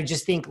 but I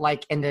just think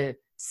like in the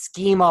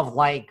scheme of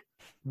like,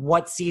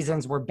 what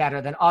seasons were better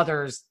than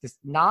others, this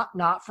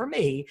not for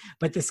me,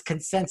 but this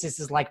consensus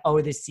is like, oh,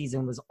 this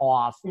season was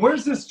off.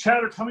 Where's this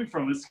chatter coming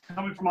from? Is it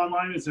coming from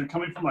online? Is it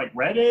coming from like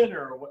Reddit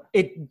or what?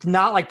 It's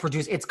not like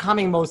produced. It's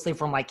coming mostly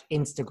from like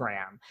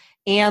Instagram.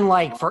 And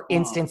like, for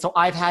instance, so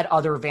I've had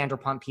other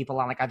Vanderpump people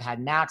on, like I've had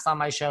Max on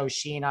my show,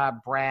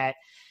 Sheena, Brett.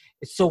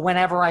 So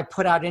whenever I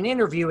put out an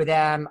interview with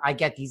them, I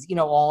get these, you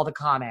know, all the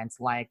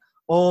comments like,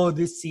 oh,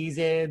 this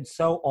season,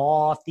 so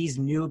off, these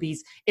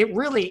newbies. It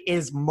really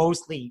is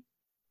mostly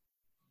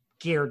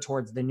geared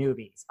towards the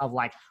newbies of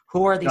like,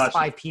 who are these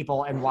 5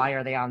 people and why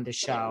are they on the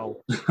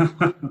show?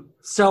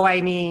 So,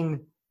 I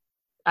mean,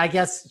 I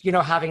guess, you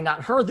know, having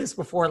not heard this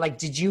before, like,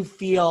 did you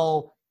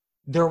feel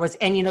there was,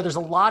 and you know, there's a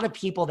lot of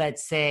people that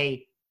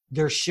say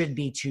there should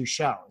be 2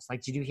 shows.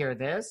 Like, did you hear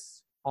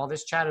this? All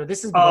this chatter?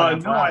 This is no,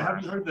 I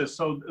haven't heard this.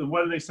 So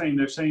what are they saying?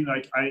 They're saying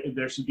like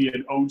there should be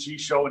an OG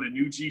show and a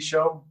new G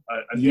show,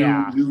 a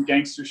new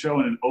gangster show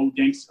and an old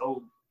gangster.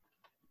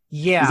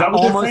 Yeah, is that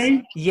what they're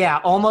saying? Yeah,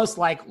 almost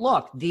like,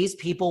 look, these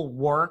people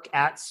work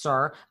at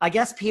SUR. I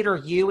guess, Peter,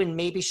 you and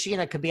maybe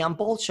Sheena could be on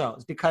both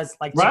shows because,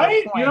 like,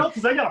 right? You know,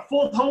 because I got a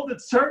full hold at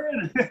SUR.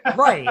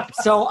 Right.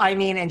 So, I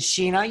mean, and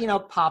Sheena, you know,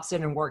 pops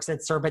in and works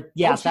at SUR. But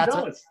yes, that's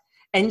does. what.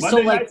 And Monday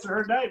so, like, nights are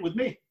her night with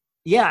me.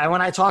 Yeah, and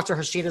when I talked to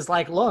her, she was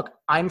like, look,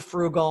 I'm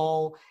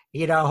frugal.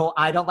 You know,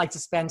 I don't like to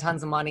spend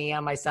tons of money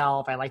on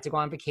myself. I like to go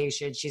on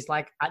vacation. She's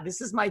like,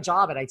 this is my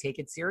job and I take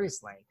it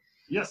seriously.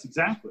 Yes,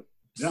 exactly.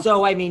 Yeah.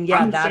 So, I mean, yeah,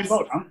 I'm in the same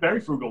boat. I'm very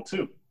frugal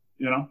too,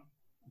 you know?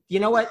 You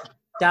know what?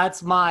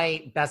 That's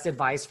my best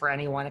advice for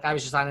anyone. Like, I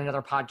was just on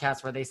another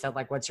podcast where they said,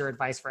 like, what's your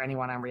advice for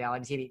anyone on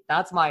reality TV?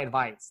 That's my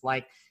advice.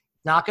 Like,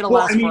 not going to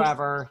last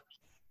forever.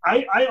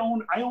 I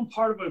own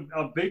part of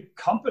a big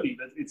company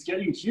that it's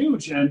getting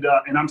huge, and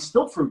I'm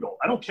still frugal.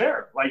 I don't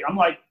care. Like, I'm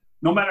like,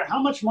 no matter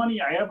how much money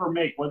I ever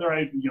make, whether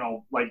I, you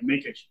know, like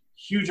make a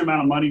huge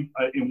amount of money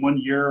in 1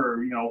 year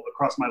or, you know,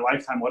 across my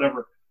lifetime,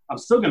 whatever, I'm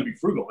still going to be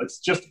frugal. It's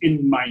just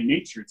in my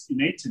nature. It's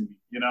innate to me,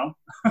 you know?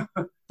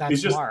 That's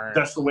it's just, smart.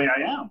 That's the way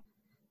I am.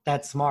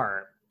 That's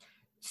smart.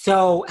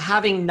 So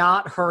having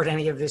not heard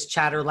any of this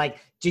chatter, like,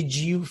 did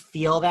you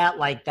feel that,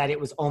 like, that it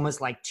was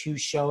almost like two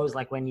shows,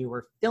 like when you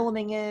were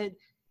filming it?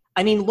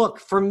 I mean, look,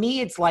 for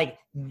me, it's like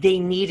they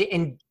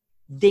needed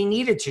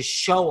to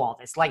show all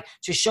this, like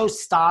to show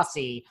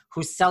Stassi,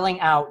 who's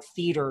selling out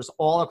theaters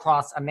all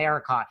across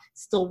America,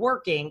 still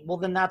working. Well,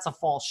 then that's a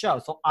fall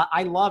show. So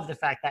I love the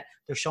fact that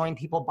they're showing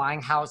people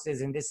buying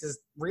houses and this is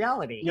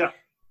reality. Yeah.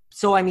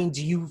 So, I mean,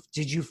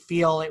 did you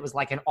feel it was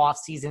like an off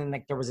season and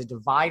like there was a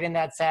divide in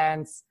that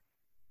sense?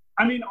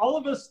 I mean, all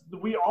of us,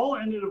 we all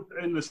ended up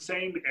in the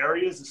same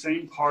areas, the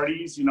same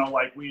parties, you know,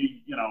 like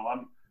we, you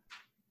know,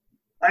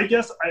 I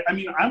guess, I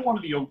mean, I'm one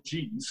of the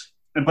OGs,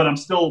 but I'm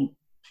still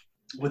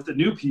with the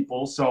new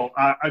people. So,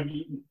 I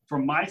mean,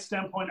 from my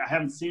standpoint, I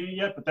haven't seen it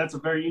yet, but that's a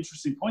very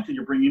interesting point that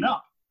you're bringing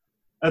up.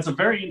 That's a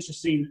very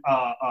interesting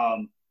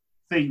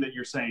thing that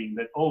you're saying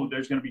that, oh,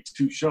 there's going to be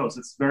two shows.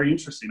 It's very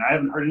interesting. I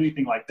haven't heard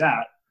anything like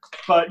that.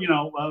 But, you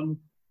know,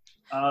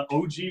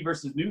 OG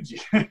versus new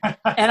G.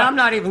 And I'm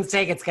not even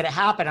saying it's going to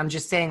happen. I'm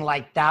just saying,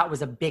 like, that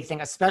was a big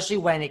thing, especially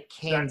when it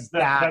came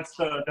back. That's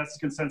the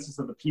consensus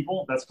of the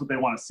people. That's what they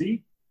want to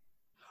see.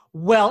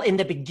 Well, in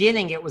the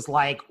beginning, it was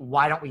like,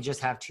 why don't we just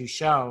have two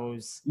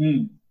shows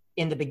in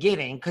the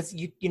beginning? Because,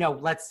 you know,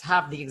 let's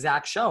have the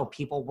exact show,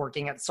 people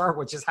working at SUR,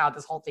 which is how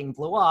this whole thing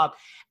blew up.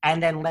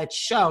 And then let's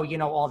show, you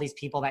know, all these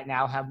people that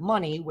now have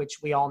money, which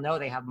we all know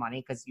they have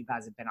money because you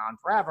guys have been on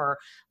forever,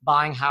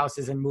 buying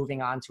houses and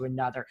moving on to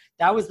another.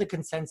 That was the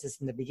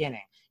consensus in the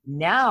beginning.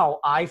 Now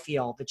I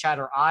feel the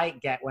chatter I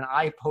get when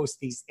I post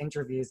these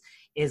interviews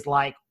is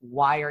like,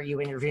 why are you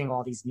interviewing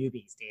all these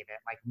newbies, David?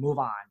 Like, move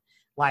on.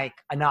 Like,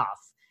 enough.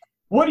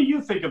 What do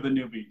you think of the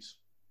newbies?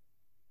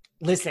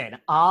 Listen,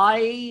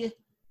 I've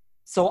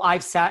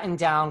sat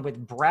down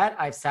with Brett,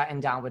 I've sat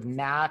down with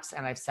Max,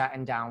 and I've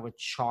sat down with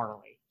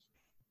Charlie.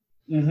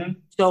 Mm-hmm.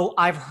 So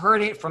I've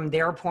heard it from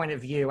their point of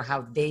view,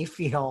 how they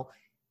feel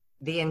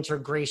the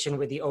integration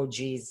with the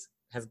OGs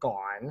has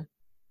gone,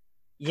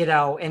 you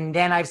know, and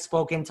then I've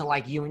spoken to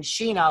like you and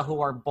Sheena,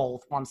 who are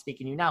both, well, I'm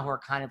speaking to you now, who are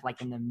kind of like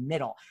in the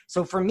middle.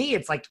 So for me,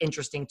 it's like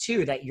interesting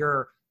too, that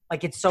you're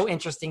like, it's so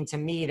interesting to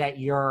me that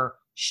you're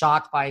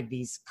shocked by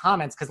these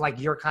comments because like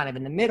you're kind of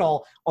in the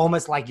middle,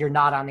 almost like you're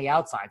not on the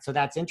outside. So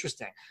that's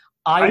interesting.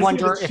 I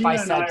wonder if I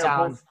sat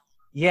down.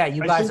 Yeah,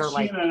 you guys are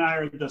like. Sheena and I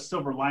are the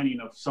silver lining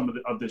of some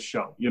of this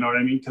show. You know what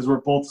I mean? Because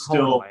we're both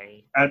still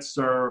at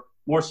SUR,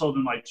 more so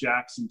than like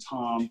Jax and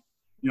Tom.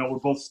 You know, we're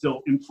both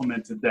still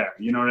implemented there.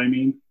 You know what I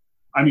mean?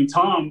 I mean,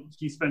 Tom,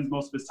 he spends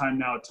most of his time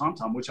now at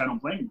TomTom, which I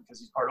don't blame him because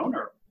he's part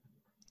owner.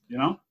 You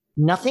know?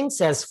 Nothing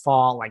says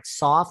fall like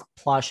soft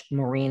plush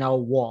merino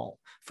wool.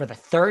 For the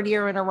third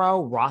year in a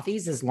row,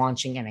 Rothy's is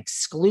launching an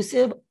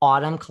exclusive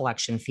autumn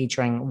collection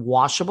featuring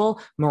washable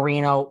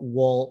merino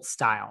wool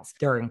styles.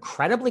 They're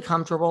incredibly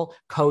comfortable,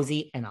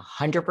 cozy, and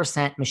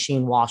 100%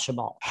 machine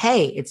washable.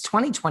 Hey, it's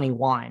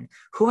 2021.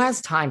 Who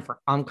has time for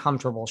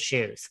uncomfortable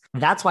shoes?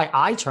 That's why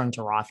I turned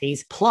to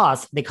Rothy's.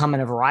 Plus, they come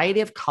in a variety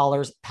of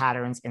colors,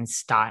 patterns, and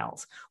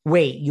styles.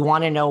 Wait, you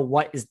want to know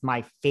what is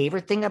my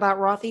favorite thing about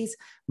Rothy's?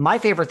 My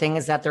favorite thing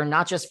is that they're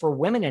not just for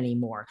women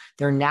anymore.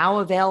 They're now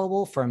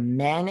available for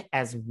men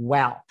as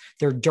well.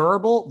 They're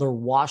durable, they're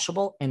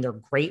washable, and they're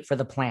great for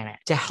the planet.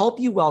 To help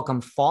you welcome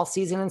fall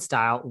season in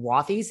style,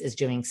 Rothy's is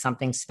doing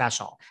something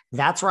special.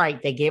 That's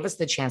right. They gave us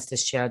the chance to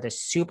share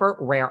this super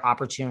rare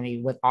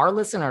opportunity with our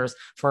listeners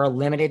for a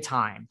limited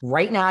time.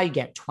 Right now, you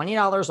get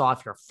 $20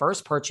 off your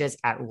first purchase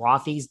at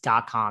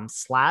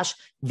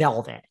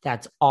rothys.com/velvet.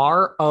 That's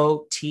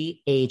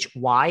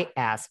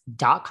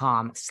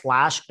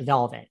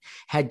ROTHYS.com/velvet.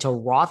 Head to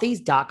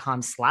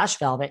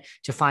rothys.com/velvet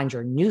to find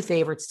your new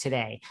favorites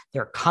today.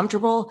 They're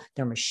comfortable,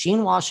 they're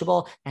machine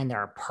washable, and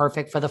they're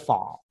perfect for the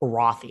fall.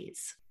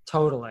 Rothy's.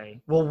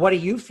 Totally. Well, what do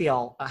you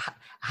feel?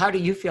 How do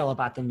you feel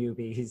about the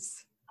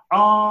newbies?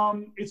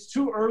 It's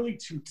too early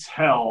to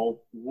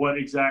tell what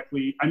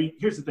exactly. I mean,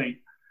 here's the thing.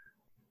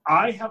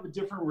 I have a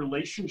different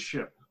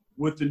relationship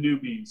with the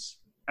newbies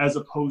as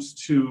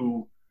opposed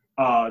to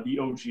the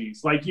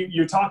OGs. Like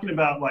you're talking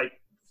about,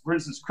 like, for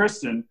instance,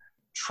 Kristen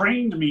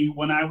trained me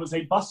when I was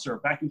a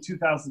busser back in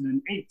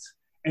 2008.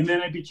 And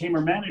then I became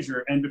her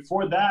manager. And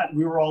before that,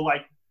 we were all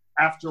like,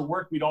 after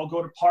work, we'd all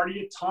go to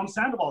party at Tom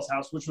Sandoval's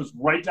house, which was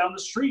right down the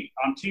street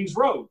on Kings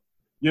Road,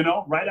 you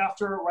know, right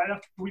after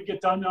we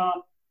get done,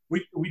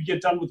 we'd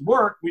get done with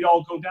work, we'd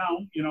all go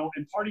down, you know,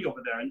 and party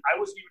over there. And I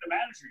wasn't even a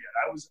manager yet.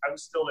 I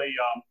was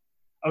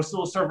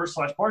still a server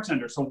 /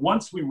 bartender. So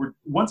once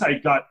I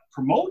got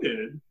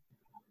promoted,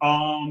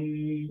 I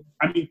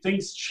mean,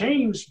 things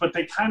changed, but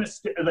they kind of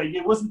like,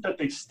 it wasn't that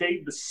they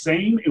stayed the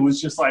same. It was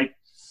just like,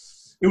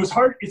 it was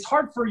hard. It's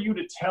hard for you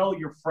to tell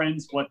your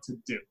friends what to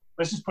do.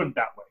 Let's just put it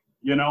that way.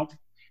 You know,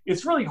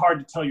 it's really hard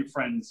to tell your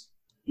friends,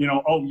 you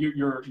know, oh,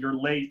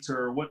 you're late,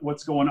 or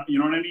what's going on. You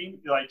know what I mean?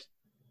 Like,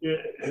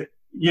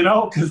 you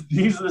know, because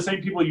these are the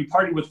same people you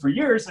party with for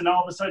years, and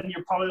all of a sudden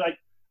you're probably like,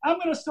 I'm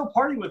going to still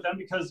party with them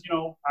because, you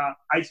know,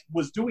 I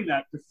was doing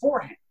that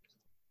beforehand.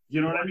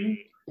 You know what I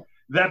mean?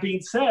 That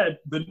being said,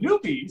 the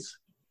newbies,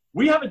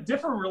 we have a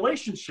different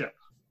relationship.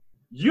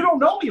 You don't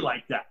know me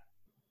like that,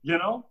 you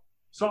know?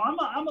 So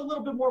I'm a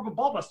little bit more of a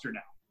ball buster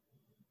now,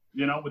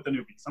 you know, with the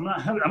newbies. I'm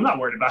not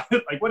worried about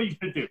it. Like, what are you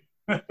going to do?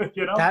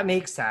 You know? That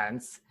makes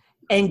sense.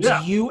 And do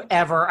you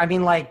ever, I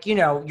mean, like, you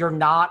know, you're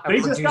not a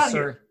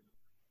producer.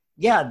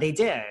 Yeah, they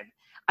did.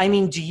 I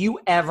mean, do you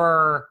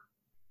ever,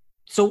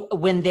 so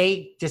when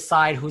they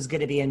decide who's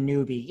going to be a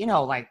newbie, you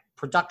know, like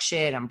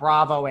production and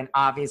Bravo and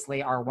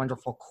obviously our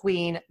wonderful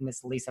queen,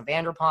 Miss Lisa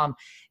Vanderpump,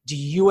 do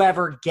you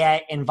ever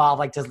get involved?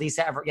 Like, does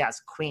Lisa ever, yes,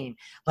 queen,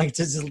 like,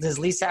 does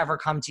Lisa ever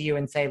come to you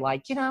and say,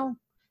 like, you know,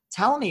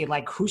 tell me,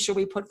 like, who should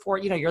we put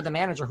forward? You know, you're the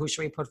manager. Who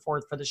should we put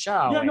forward for the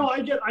show? Yeah, no,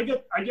 I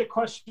get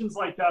questions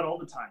like that all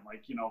the time.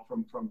 Like, you know,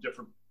 from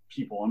different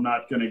people. I'm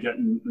not going to get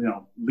in, you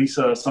know,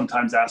 Lisa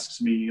sometimes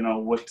asks me, you know,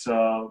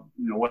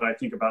 what I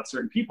think about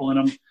certain people.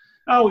 And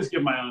I always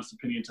give my honest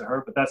opinion to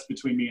her, but that's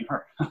between me and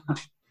her,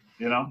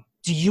 you know?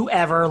 Do you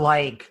ever,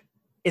 like,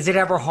 is it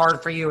ever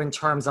hard for you in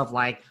terms of,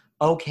 like,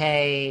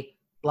 okay,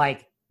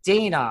 like,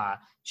 Dana,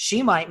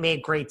 she might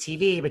make great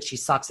TV, but she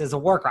sucks as a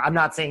worker. I'm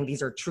not saying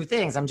these are true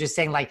things. I'm just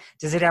saying, like,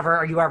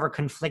 are you ever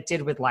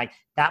conflicted with, like,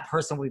 that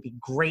person would be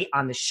great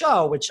on the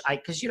show,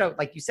 because, you know,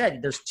 like you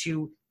said, there's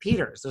two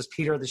Peters. There's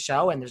Peter the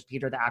show and there's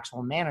Peter the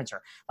actual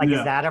manager. Like,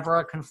 Is that ever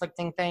a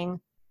conflicting thing?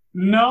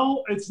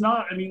 No, it's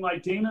not. I mean,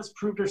 like, Dana's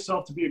proved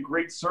herself to be a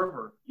great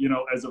server, you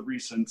know, as of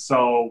recent.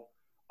 So,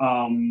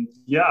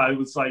 it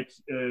was like,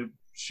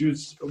 she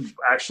was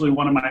actually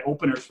one of my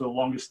openers for the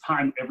longest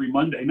time every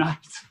Monday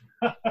night.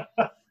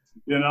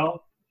 You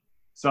know,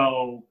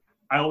 so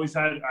I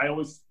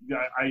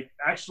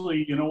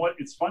actually, you know what?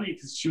 It's funny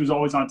because she was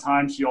always on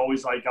time. She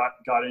always like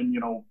got in, you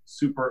know,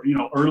 super, you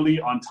know, early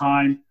on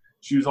time.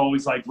 She was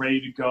always like ready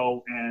to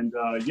go. And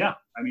I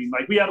mean,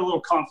 like, we had a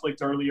little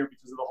conflict earlier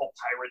because of the whole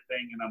pirate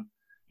thing, and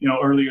you know,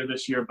 earlier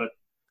this year. But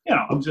you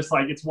know, I'm just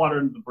like, it's water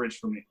under the bridge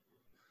for me.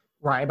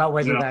 Right, about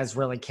whether you guys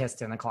really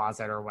kissed in the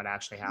closet or what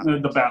actually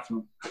happened. The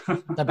bathroom.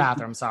 The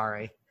bathroom.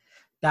 Sorry,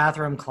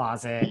 bathroom,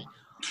 closet.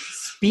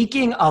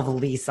 Speaking of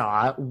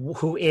Lisa,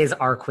 who is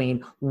our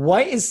queen,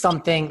 what is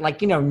something,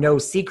 like, you know, no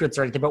secrets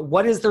or anything, but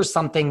what is there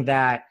something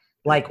that,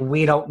 like,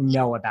 we don't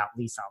know about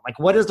Lisa? Like,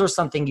 what is there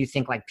something you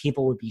think, like,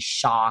 people would be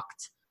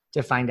shocked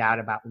to find out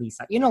about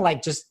Lisa? You know,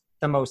 like, just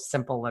the most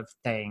simple of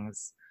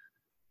things.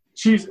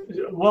 She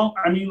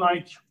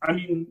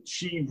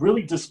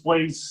really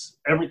displays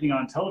everything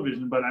on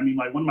television, but I mean,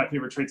 like, one of my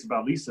favorite traits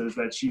about Lisa is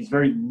that she's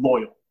very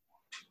loyal.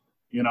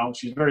 You know,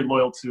 she's very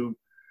loyal to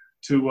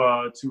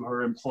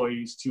her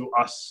employees, to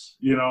us,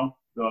 you know?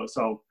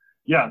 So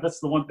yeah, that's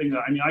the one thing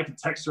that, I mean, I could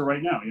text her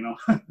right now, you know?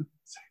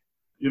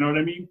 You know what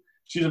I mean?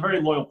 She's a very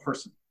loyal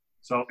person.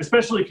 So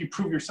especially if you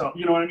prove yourself,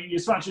 you know what I mean?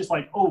 It's not just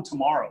like, oh,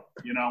 tomorrow,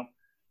 you know?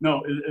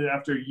 No,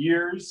 after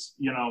years,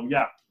 you know,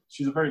 yeah,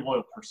 she's a very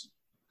loyal person.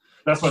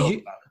 That's what I love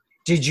about her.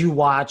 Did you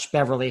watch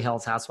Beverly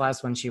Hills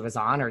Housewives when she was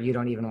on, or you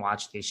don't even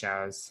watch these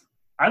shows?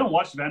 I don't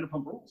watch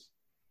Vanderpump Rules.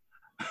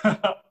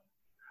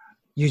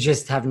 You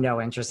just have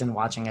no interest in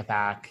watching it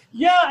back.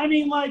 Yeah, I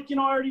mean, like, you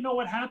know, I already know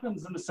what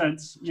happens in a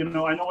sense. You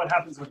know, I know what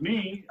happens with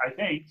me, I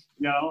think.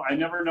 You know, I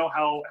never know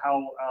how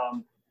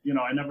you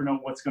know, I never know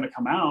what's going to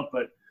come out.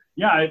 But,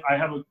 yeah, I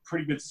have a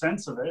pretty good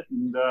sense of it.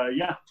 And,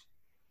 yeah,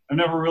 I've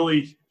never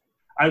really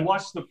 – I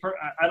watched the first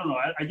 – I don't know.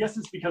 I guess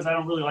it's because I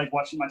don't really like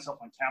watching myself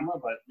on camera,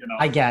 but, you know.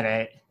 I get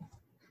it.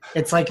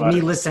 It's like me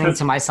listening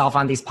to myself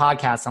on these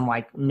podcasts. I'm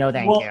like, no,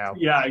 thank you.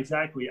 Yeah,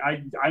 exactly.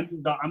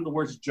 I'm the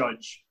worst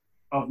judge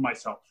of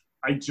myself.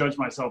 I judge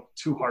myself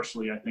too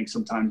harshly, I think,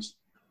 sometimes,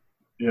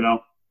 you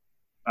know,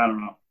 I don't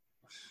know,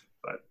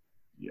 but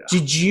yeah.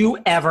 Did you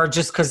ever,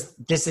 just because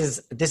this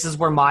is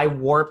where my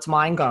warped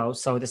mind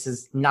goes, so this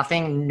is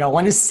nothing, no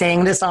one is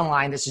saying this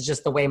online, this is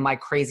just the way my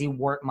crazy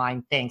warped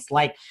mind thinks.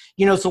 Like,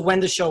 you know, so when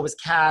the show was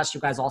cast,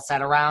 you guys all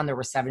sat around, there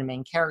were 7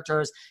 main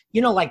characters,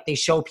 you know, like, they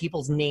show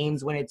people's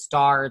names when it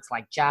starts,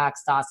 like Jack,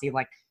 Stassi,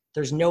 like,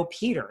 there's no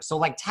Peter. So,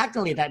 like,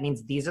 technically that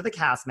means these are the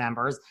cast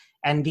members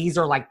and these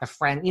are, like, the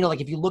friend, you know,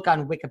 like, if you look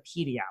on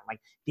Wikipedia, like,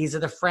 these are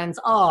the friends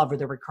of, or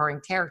the recurring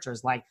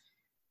characters. Like,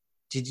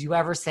 did you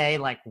ever say,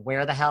 like,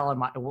 where the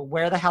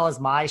hell is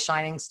my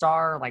shining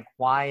star? Like,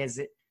 why is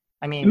it?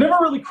 I mean, it never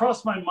really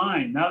crossed my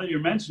mind. Now that you're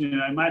mentioning it,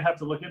 I might have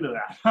to look into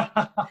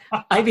that.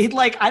 I mean,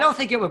 like, I don't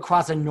think it would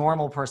cross a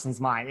normal person's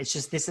mind. It's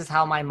just, this is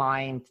how my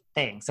mind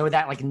thinks. So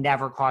that, like,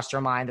 never crossed your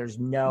mind. There's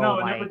no,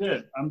 it never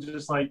did. I'm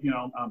just like, you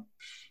know,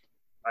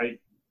 I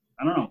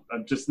don't know.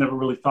 I've just never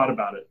really thought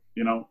about it.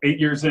 8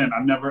 years in,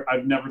 I've never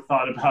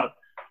thought about,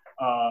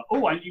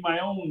 I need my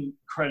own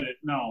credit.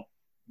 No,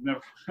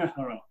 never. I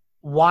don't know.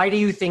 Why do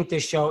you think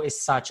this show is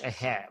such a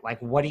hit?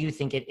 Like, what do you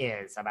think it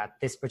is about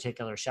this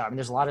particular show? I mean,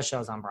 there's a lot of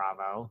shows on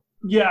Bravo.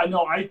 Yeah,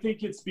 no, I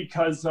think it's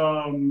because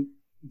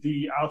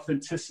the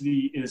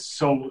authenticity is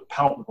so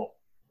palpable.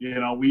 I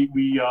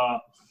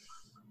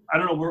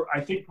don't know.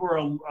 I think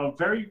we're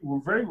very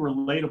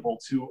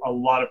relatable to a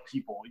lot of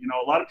people.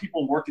 A lot of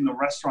people work in the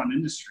restaurant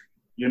industry.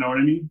 You know what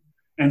I mean?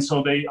 And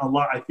so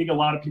I think a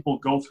lot of people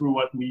go through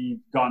what we've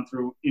gone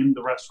through in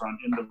the restaurant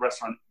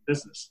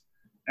business.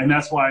 And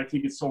that's why I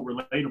think it's so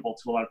relatable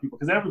to a lot of people.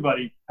 Because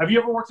have you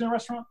ever worked in a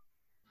restaurant?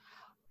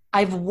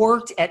 I've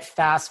worked at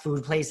fast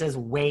food places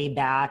way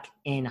back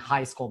in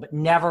high school, but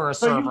never a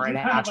server in an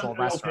actual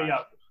restaurant. Okay,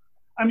 yeah.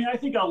 I mean, I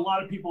think a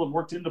lot of people have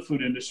worked in the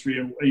food industry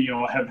and,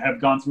 have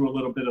gone through a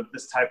little bit of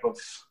this type of,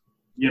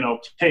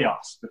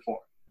 chaos before.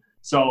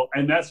 So,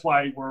 and that's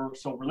why we're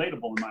so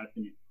relatable, in my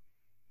opinion.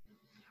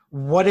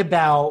 What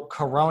about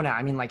Corona?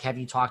 I mean, like, have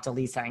you talked to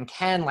Lisa and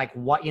Ken? Like,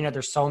 what,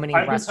 there's so many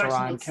restaurants.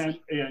 I've been texting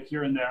with Ken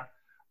here and there.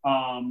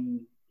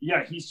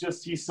 Yeah, he's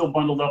still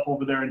bundled up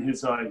over there in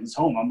his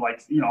home. I'm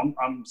like,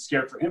 I'm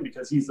scared for him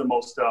because he's the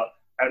most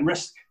at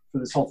risk for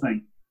this whole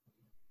thing,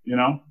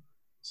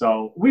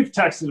 So we've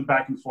texted him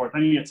back and forth. I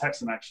need to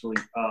text him, actually.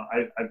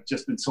 I've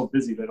just been so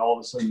busy that all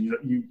of a sudden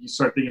you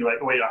start thinking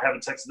like, wait, I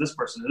haven't texted this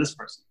person to this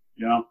person,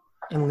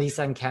 And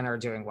Lisa and Ken are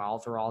doing well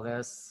through all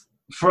this?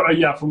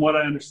 From what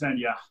I understand,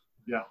 yeah.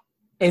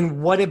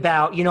 And what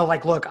about,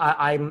 like, look,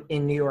 I'm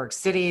in New York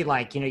City.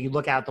 Like, you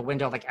look out the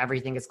window, like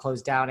everything is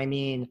closed down. I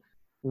mean,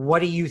 what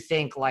do you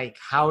think, like,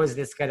 how is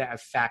this going to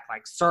affect,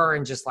 like, SUR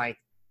and just, like,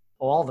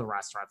 all the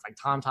restaurants, like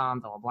Tom Tom,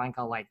 Villa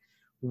Blanca, like,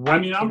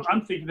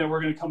 I'm thinking that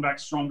we're going to come back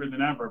stronger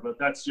than ever, but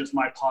that's just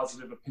my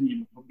positive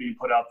opinion being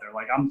put out there.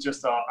 Like, I'm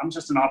just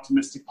an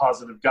optimistic,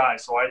 positive guy.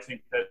 So I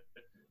think that,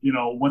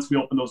 once we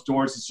open those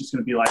doors, it's just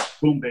going to be like,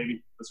 boom,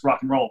 baby, let's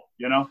rock and roll,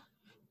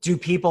 Do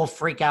people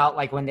freak out,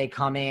 like, when they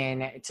come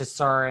in to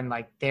SUR and,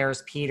 like,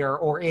 there's Peter,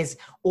 or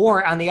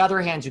on the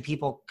other hand, do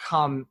people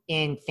come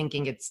in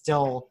thinking it's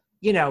still,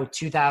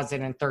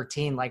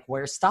 2013, like,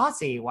 where's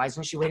Stassi? Why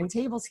isn't she waiting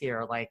tables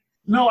here? Like,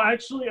 no,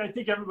 actually, I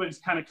think everybody's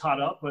kind of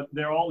caught up, but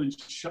they're all in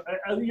shock.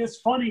 I think it's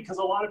funny because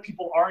a lot of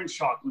people are in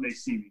shock when they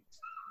see me.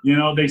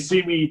 They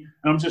see me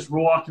and I'm just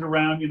walking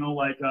around,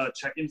 like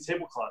checking the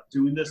tablecloth,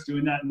 doing this,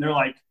 doing that. And they're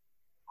like,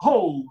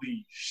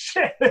 holy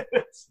shit,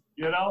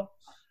 You're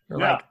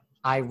like,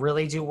 I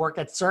really do work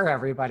at SUR,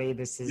 everybody.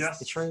 This is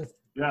the truth.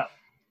 Yeah.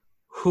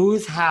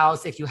 Whose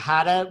house, if you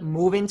had to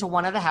move into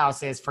one of the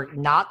houses, for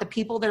not the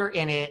people that are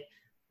in it,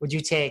 would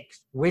you take?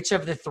 Which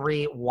of the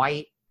three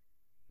white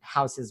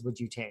houses would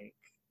you take?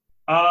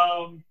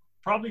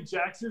 Probably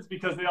Jax's,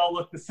 because they all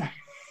look the same.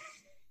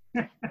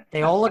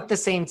 They all look the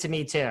same to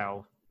me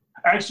too.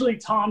 Actually,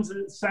 Tom's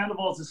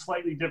Sandoval's is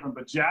slightly different,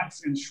 but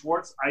Jax and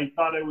Schwartz, I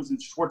thought I was in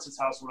Schwartz's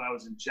house when I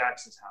was in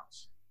Jax's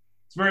house.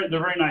 They're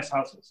very nice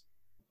houses.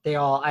 They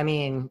all, I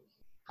mean,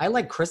 I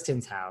like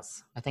Kristen's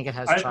house. I think it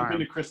has charm. I haven't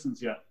been to Kristen's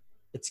yet.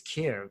 It's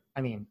cute. I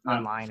mean,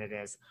 online it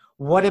is.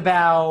 What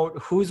about,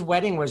 whose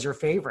wedding was your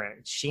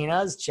favorite?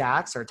 Sheena's,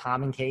 Jax, or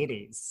Tom and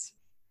Katie's?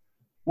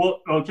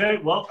 Well, okay.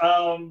 Well,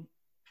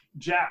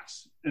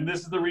 Jax. And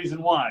this is the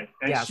reason why.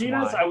 At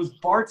Sheena's, I was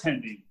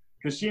bartending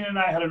because Sheena and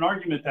I had an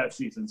argument that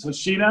season. So at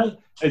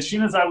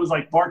Sheena's, I was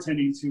like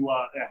bartending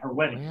at her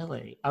wedding.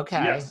 Really?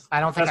 Okay. Yes. I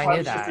don't think I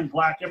knew that. Just in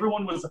black.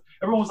 Everyone was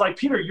like,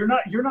 Peter, you're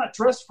not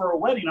dressed for a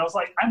wedding. I was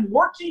like, I'm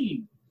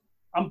working.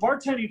 I'm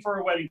bartending for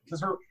a wedding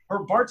because her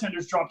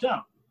bartenders dropped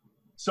out.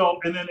 So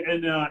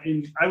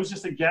and I was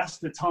just a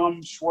guest at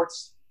Tom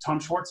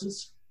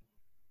Schwartz's,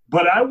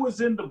 but I was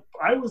one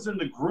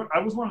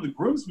of the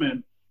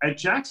groomsmen at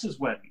Jax's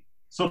wedding.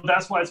 So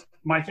that's why it's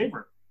my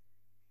favorite.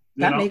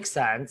 That makes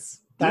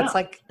sense.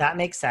 That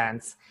makes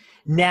sense.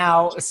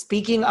 Now,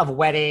 speaking of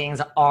weddings,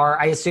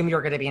 I assume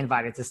you're going to be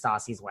invited to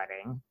Stassi's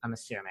wedding. I'm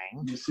assuming.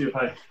 Let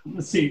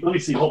me see.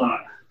 Hold on.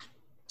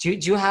 Do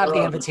you have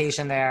the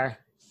invitation there?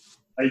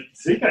 I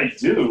think I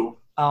do.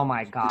 Oh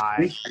my God.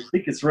 I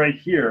think it's right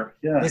here.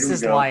 Yeah. This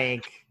is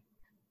like.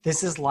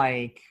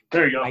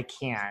 There you go. I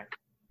can't.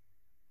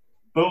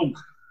 Boom.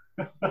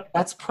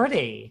 That's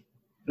pretty.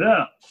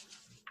 Yeah.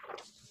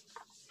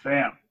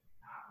 Bam.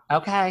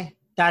 Okay.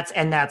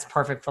 That's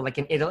perfect for like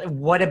an Italy.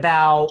 What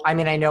about, I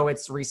mean, I know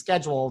it's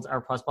rescheduled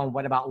or postponed.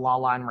 What about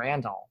Lala and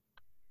Randall?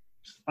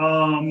 That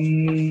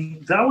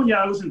one,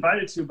 I was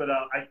invited to, but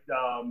I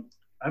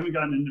haven't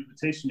gotten an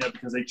invitation yet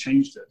because they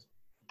changed it.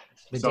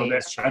 I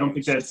don't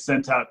think they've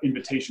sent out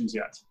invitations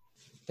yet.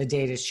 The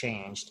date has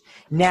changed.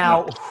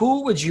 Now,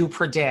 who would you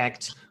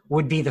predict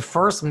would be the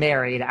first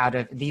married out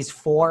of these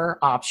four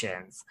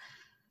options?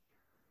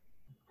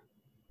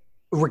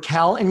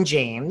 Raquel and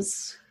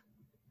James,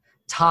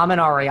 Tom and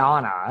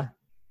Ariana,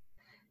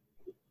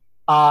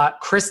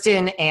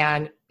 Kristen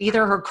and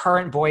either her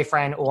current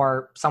boyfriend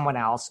or someone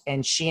else,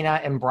 and Sheena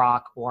and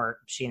Brock or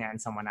Sheena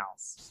and someone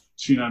else.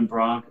 Sheena and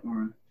Brock,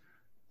 or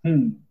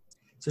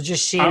So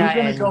just Sheena.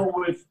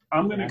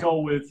 I'm gonna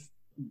go with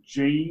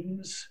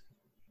James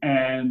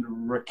and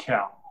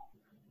Raquel.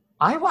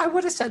 I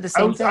would have said the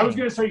same thing. I was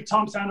going to say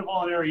Tom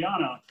Sandoval and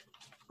Ariana,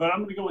 but I'm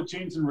going to go with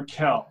James and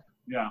Raquel.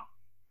 Yeah.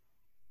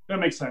 That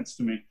makes sense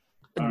to me.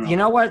 You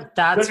know what?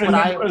 That's what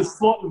a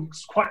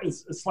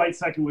slight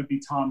second would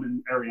be Tom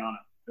and Ariana.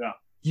 Yeah.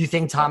 You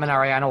think Tom and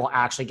Ariana will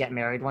actually get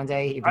married one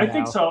day? I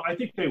think so. I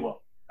think they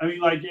will. I mean,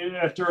 like,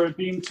 after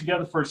being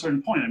together for a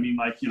certain point, I mean,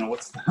 like,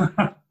 what's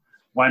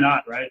why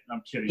not, right?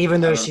 I'm kidding.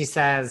 Even though she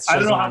says she I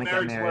don't know how get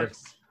marriage married.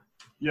 works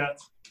yet.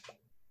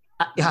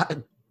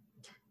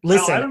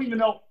 Listen. I don't even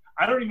know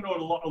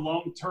what a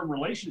long-term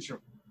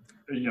relationship,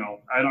 I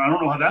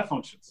don't know how that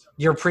functions.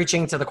 You're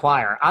preaching to the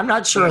choir. I'm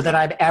not sure that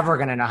I'm ever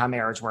going to know how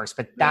marriage works,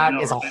 but that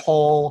is a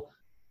whole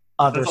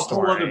other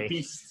story. Whole other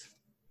beast.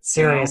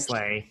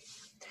 Seriously.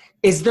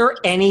 Is there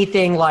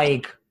anything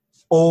like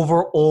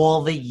over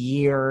all the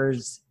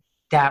years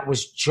that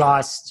was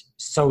just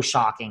so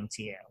shocking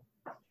to you?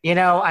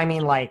 I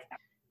mean, like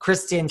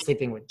Kristen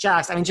sleeping with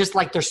Jax. I mean, just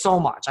like there's so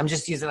much. I'm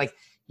just using like,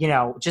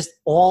 just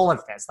all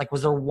of this. Like,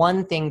 was there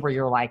one thing where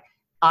you're like,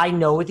 I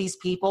know these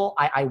people,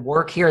 I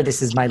work here,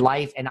 this is my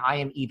life, and I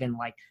am even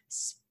like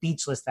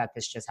speechless that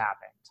this just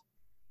happened?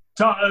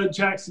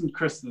 Jackson,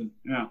 Kristen,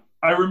 yeah.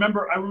 I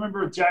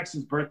remember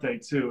Jackson's birthday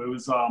too. It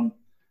was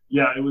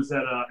it was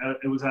at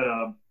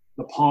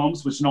the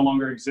Palms, which no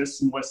longer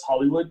exists in West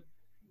Hollywood.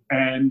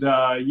 And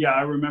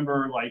I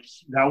remember like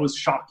that was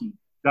shocking.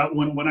 That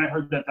when I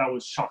heard that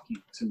was shocking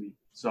to me.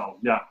 So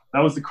yeah, that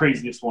was the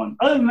craziest one.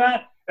 Other than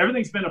that,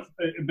 everything's been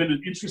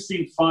an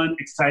interesting, fun,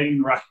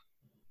 exciting ride.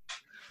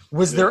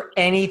 Was there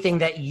anything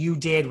that you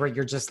did where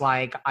you're just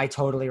like, I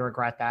totally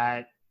regret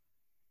that?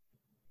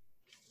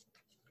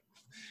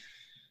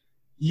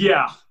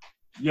 Yeah.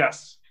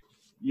 Yes.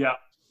 Yeah.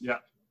 Yeah.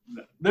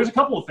 There's a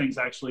couple of things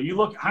actually. You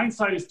look,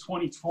 hindsight is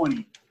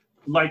 20/20.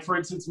 Like for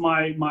instance,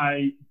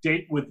 my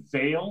date with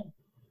Vale.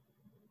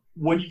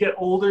 When you get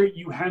older,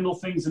 you handle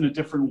things in a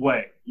different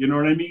way. You know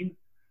what I mean?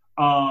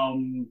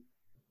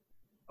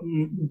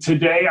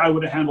 Today, I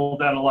would have handled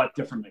that a lot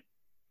differently.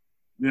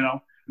 I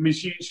mean,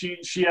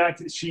 she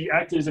acted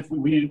as if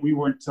we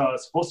weren't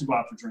supposed to go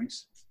out for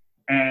drinks,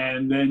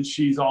 and then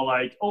she's all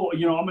like, "Oh, I'm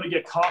going to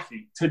get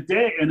coffee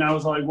today," and I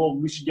was like, "Well,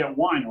 we should get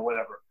wine or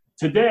whatever."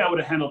 Today, I would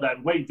have handled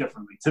that way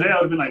differently. Today, I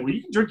would have been like, "Well,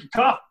 you can drink your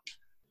coffee.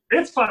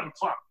 It's 5:00.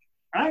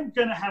 I'm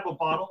going to have a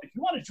bottle. If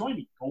you want to join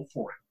me, go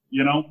for it."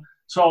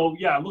 So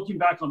yeah, looking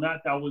back on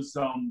that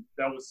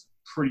was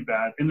pretty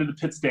bad. And then the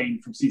pit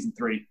stain from season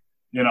 3,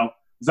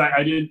 because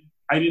I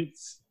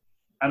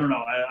don't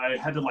know. I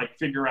had to like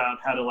figure out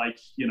how to like,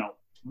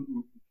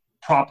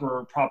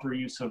 proper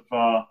use of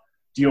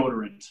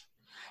deodorant.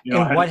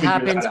 And what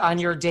happened on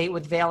your date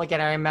with Vale again?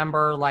 I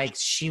remember like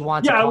she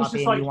wanted coffee, I was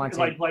just and you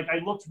wanted like I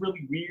looked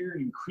really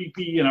weird and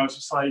creepy, and I was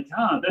just like,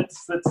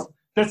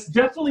 that's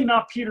definitely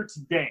not Peter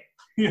today.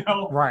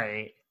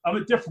 Right. I'm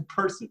a different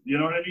person. You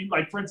know what I mean?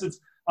 Like for instance,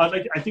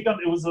 like I think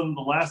it was on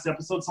the last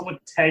episode, someone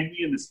tagged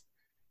me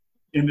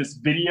in this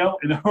video,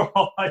 and they were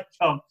all like,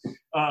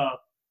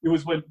 it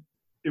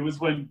was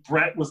when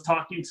Brett was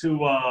talking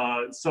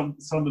to some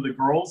of the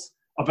girls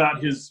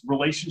about his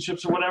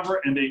relationships or whatever,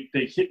 and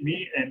they hit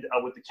me and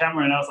with the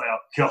camera, and I was like,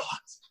 oh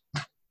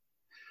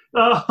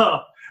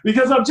god,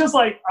 because I'm just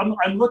like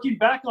I'm looking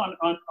back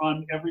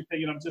on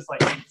everything, and I'm just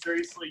like,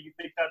 seriously, you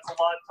think that's a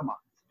lot? Come on.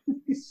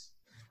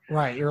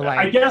 Right, you're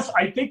like.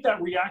 I think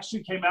that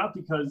reaction came out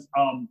because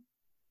I'm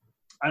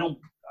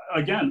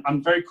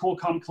very cool,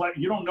 calm,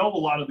 collected. You don't know a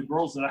lot of the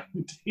girls that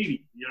I'm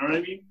dating. You know what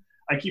I mean?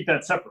 I keep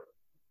that separate.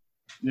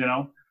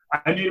 I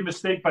made a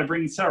mistake by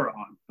bringing Sarah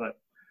on, but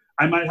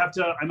I might have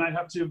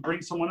to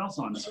bring someone else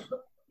on.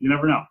 You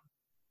never know,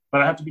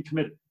 but I have to be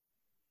committed,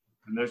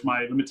 and there's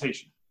my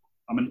limitation.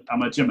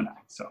 I'm a Gemini,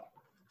 so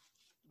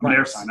I'm an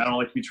air sign. I don't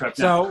like to be trapped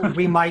down. So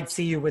we might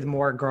see you with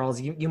more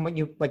girls.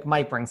 You like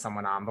might bring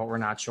someone on, but we're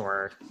not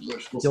sure.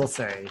 You'll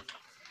see.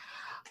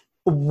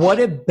 What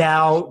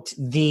about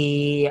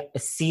the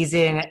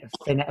season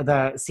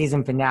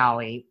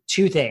finale?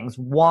 Two things.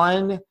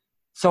 One.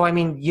 So, I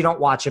mean, you don't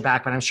watch it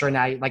back, but I'm sure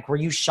now, like, were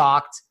you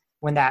shocked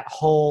when that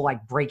whole,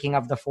 like, breaking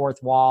of the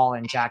fourth wall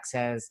and Jack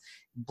says,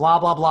 blah,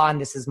 blah, blah, and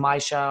this is my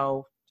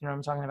show? Do you know what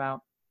I'm talking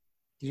about?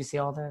 Did you see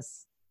all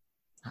this?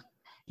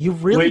 You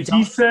really don't.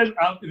 He said,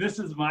 this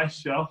is my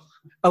show.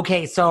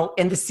 Okay, so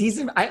in the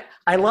season,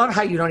 I love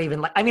how you don't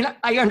even, like, I mean,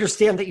 I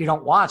understand that you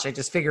don't watch. I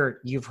just figure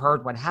you've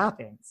heard what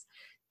happens.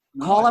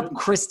 No, Call up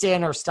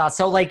Kristen or stuff.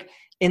 So, like,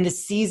 in the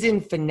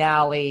season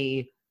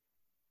finale,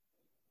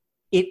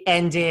 it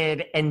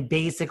ended and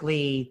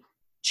basically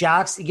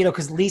Jax,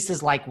 because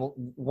Lisa's like, well,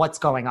 what's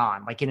going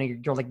on? Like,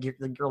 you're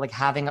like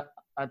having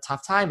a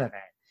tough time of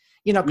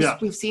it, because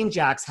we've seen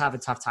Jax have a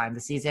tough time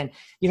this season.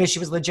 She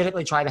was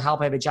legitimately trying to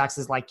help him, but Jax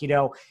is like,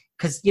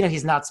 because,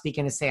 he's not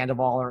speaking to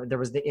Sandoval or there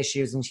was the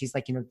issues. And she's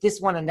like,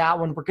 this one and that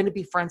one, we're going to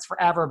be friends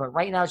forever, but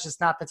right now it's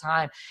just not the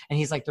time. And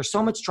he's like, there's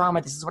so much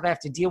drama. This is what I have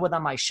to deal with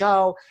on my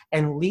show.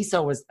 And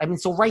Lisa was,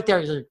 so right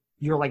there,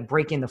 you're like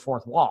breaking the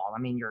fourth wall. I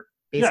mean, you're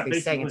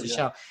basically saying it's a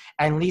show.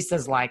 And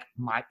Lisa's like,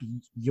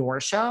 your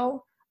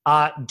show?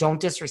 Don't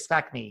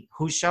disrespect me.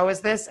 Whose show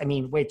is this? I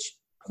mean, which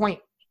point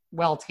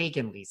well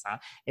taken, Lisa.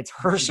 It's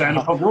her show.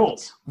 Vanderpump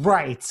Rules.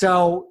 Right.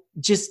 So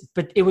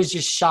but it was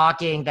just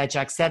shocking that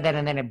Jack said that,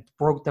 and then it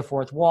broke the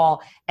fourth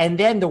wall. And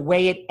then the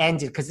way it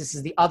ended, because this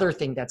is the other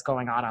thing that's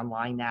going on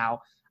online now,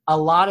 a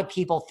lot of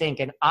people think,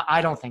 and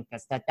I don't think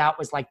this, that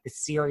was like the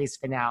series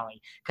finale,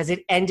 because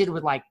it ended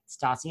with like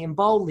Stassi and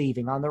Bo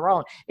leaving on their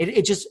own.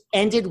 It just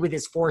ended with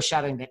this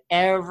foreshadowing that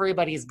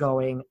everybody's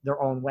going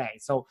their own way.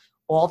 So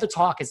all the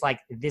talk is like,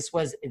 this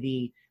was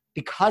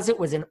because it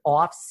was an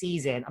off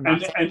season.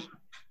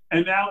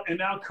 And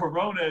now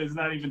Corona is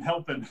not even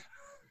helping.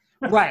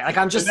 Right. Like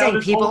I'm just saying,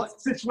 this people. Whole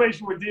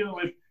situation we're dealing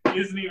with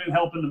isn't even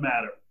helping the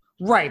matter.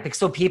 Right.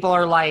 So people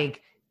are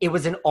like, it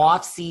was an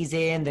off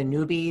season, the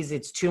newbies,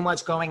 it's too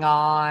much going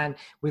on.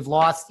 We've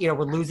lost, we're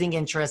losing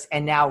interest.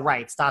 And now,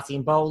 right, Stassi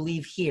and Bo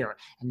leave here.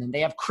 And then they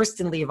have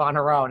Kristen leave on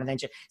her own. And then,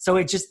 so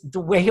it just,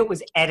 the way it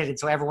was edited.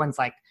 So everyone's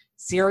like,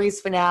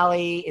 series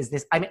finale, is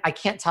this, I mean, I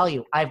can't tell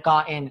you. I've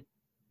gotten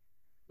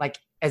like,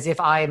 as if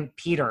I'm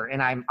Peter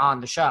and I'm on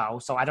the show.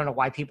 So I don't know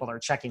why people are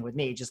checking with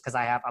me just because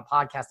I have a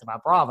podcast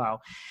about Bravo.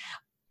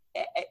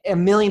 A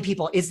million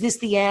people, is this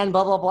the end?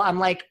 Blah, blah, blah. I'm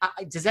like,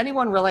 does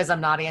anyone realize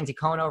I'm not Andy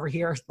Cohen over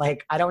here?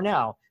 Like, I don't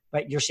know,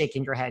 but you're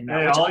shaking your head.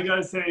 Hey, all I got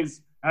to say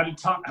is, how did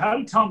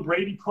Tom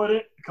Brady put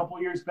it a couple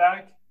of years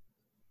back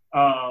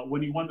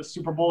when he won the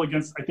Super Bowl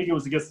against, I think it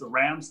was against the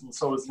Rams.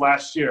 So it was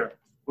last year.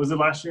 Was it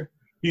last year?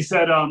 He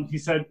said,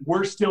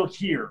 we're still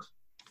here.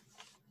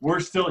 We're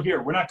still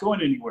here. We're not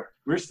going anywhere.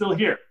 We're still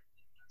here.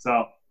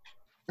 So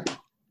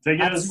take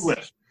it as you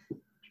wish.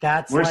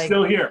 We're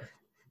still here.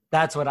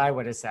 That's what I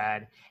would have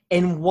said.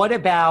 And what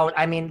about,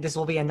 I mean, this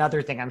will be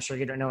another thing I'm sure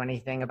you don't know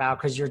anything about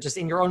because you're just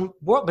in your own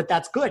world, but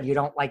that's good. You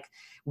don't like,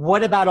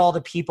 what about all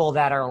the people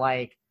that are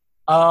like,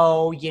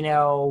 oh,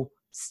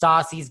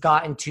 Stassi's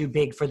gotten too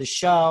big for the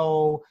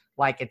show.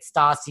 Like it's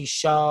Stassi's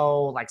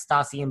show. Like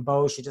Stassi and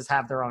Bo should just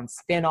have their own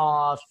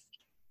spinoff.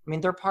 I mean,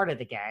 they're part of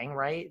the gang,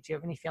 right? Do you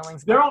have any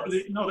feelings about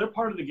this? They're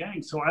part of the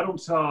gang. So I don't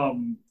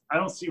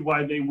see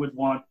why they would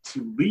want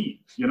to leave.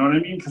 You know what I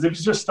mean? Because if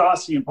it's just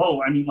Stassi and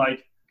Bo, I mean,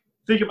 like,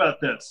 think about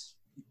this.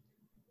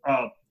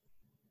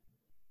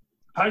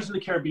 Pirates of the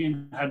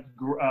Caribbean had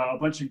a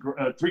bunch of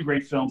 3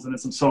 great films and then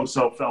some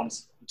so-so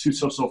films, 2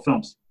 so-so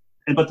films.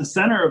 But the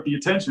center of the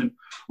attention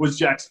was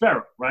Jack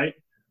Sparrow, right?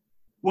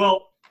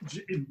 Well,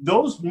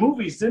 those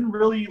movies didn't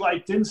really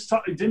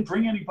didn't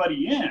bring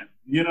anybody in,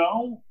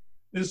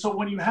 And so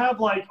when you have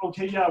like,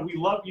 okay, yeah, we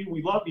love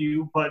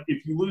you, but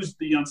if you lose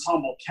the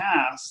ensemble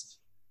cast,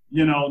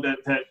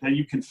 that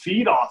you can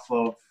feed off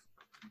of,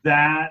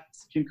 that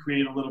can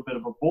create a little bit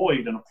of a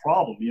void and a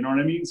problem. You know what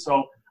I mean?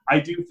 So I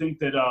do think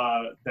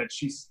that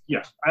she's,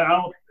 I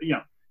don't,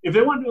 if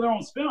they want to do their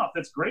own spinoff,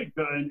 that's great.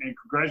 And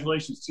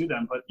congratulations to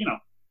them. But,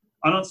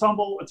 an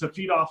ensemble to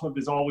feed off of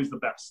is always the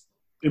best,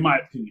 in my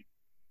opinion,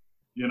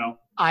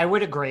 I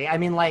would agree. I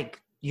mean,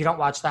 like, you don't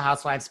watch The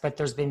Housewives, but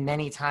there's been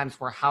many times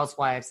where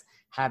housewives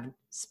have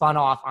spun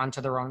off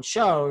onto their own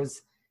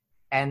shows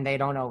and they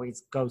don't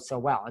always go so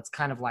well. It's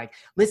kind of like,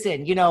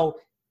 listen,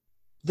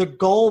 the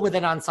goal with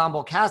an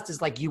ensemble cast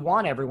is like, you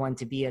want everyone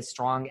to be as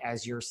strong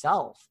as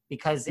yourself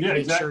because it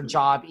makes your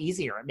job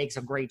easier. It makes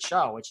a great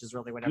show, which is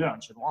really what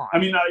everyone should want. I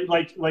mean,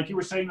 like you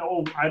were saying,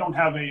 I don't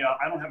have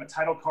a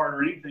title card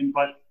or anything,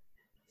 but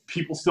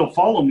people still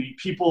follow me.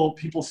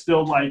 People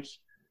still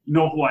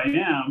know who I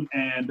am.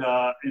 And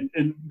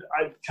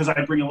because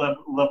I bring a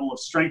level of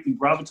strength and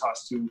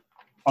gravitas to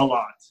a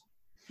lot,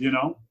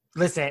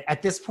 Listen,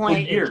 at this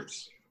point, for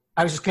years.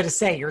 I was just going to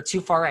say, you're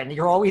too far in.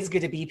 You're always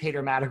going to be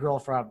Peter Madrigal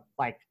from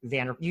like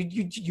Vanderpump.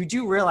 You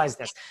do realize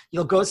this.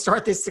 You'll go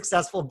start this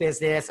successful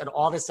business and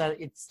all this.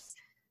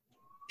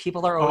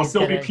 People are always I'll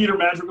still be Peter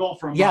Madrigal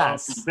from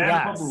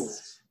Vanderpump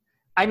Rules.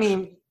 I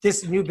mean,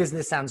 this new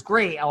business sounds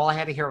great. All I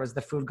had to hear was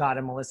the Food God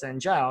and Melissa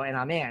and Joe, and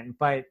I'm in.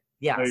 But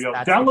yes, there you go.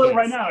 Download it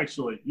right now.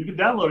 Actually, you can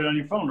download it on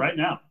your phone right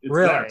now. It's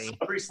there.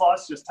 Celebrity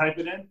Slots. Just type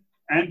it in.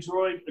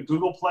 Android,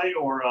 Google Play,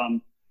 or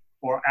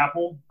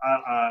Apple,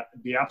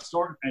 the App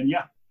Store, and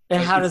yeah.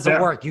 And how does it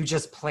work? You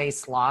just play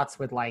slots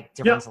with like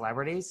different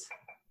celebrities?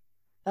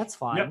 That's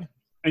fun. Yep.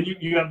 And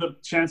you have the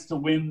chance to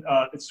win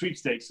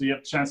sweepstakes, so you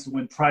have a chance to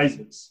win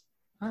prizes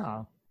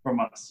from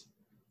us.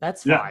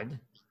 That's fun,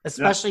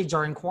 especially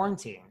during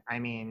quarantine. I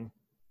mean.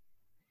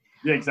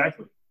 Yeah,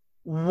 exactly.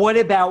 What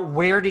about,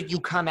 where did you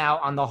come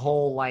out on the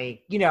whole,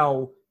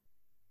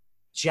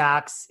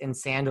 Jax and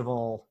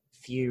Sandoval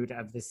feud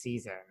of the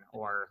season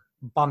or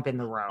bump in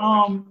the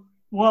road?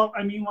 Well,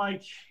 I mean,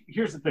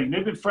 here's the thing.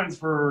 They've been friends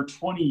for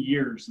 20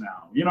 years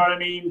now. You know what I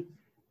mean?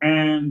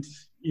 And,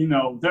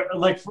 they're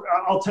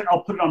I'll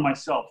put it on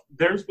myself.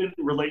 There's been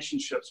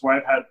relationships where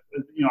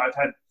I've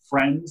had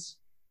friends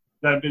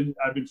that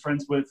I've been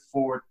friends with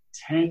for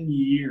 10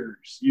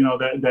 years,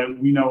 that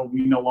we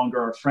no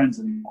longer are friends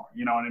anymore.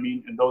 You know what I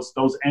mean? And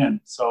those end.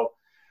 So,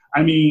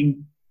 I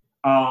mean,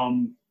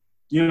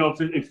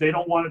 if they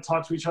don't want to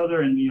talk to each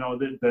other and,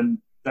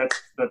 then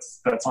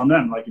that's on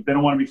them. Like, if they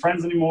don't want to be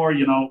friends anymore,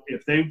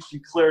 if they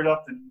clear it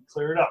up, then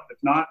clear it up. If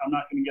not, I'm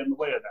not going to get in the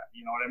way of that.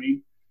 You know what I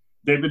mean?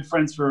 they've been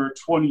friends for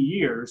 20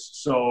 years.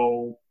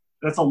 So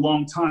that's a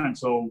long time.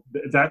 So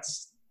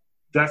that's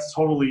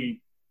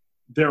totally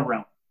their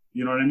realm.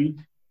 You know what I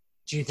mean?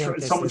 Do you think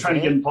Someone trying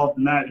to get involved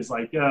in that is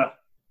like, you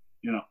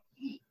know.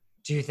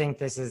 Do you think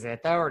this is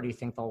it though, or do you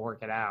think they'll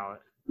work it out?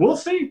 We'll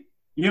see.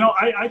 You know,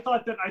 I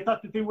thought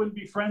that they wouldn't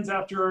be friends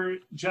after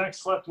Jack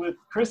slept with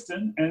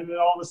Kristen, and then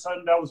all of a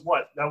sudden that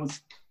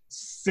was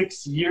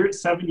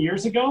 7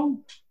 years ago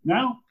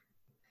now.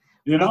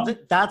 You know,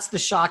 that's the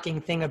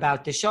shocking thing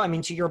about this show. I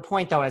mean, to your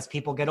point though, as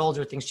people get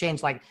older, things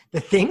change. Like the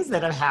things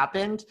that have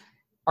happened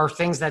are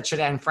things that should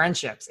end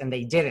friendships, and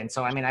they didn't.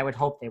 So I mean, I would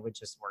hope they would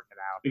just work it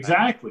out.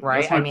 Exactly.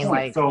 Right. I mean,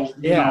 point. So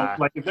you know,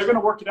 like if they're going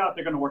to work it out,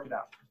 they're going to work it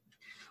out.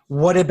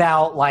 What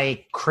about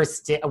like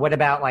Kristen? What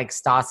about like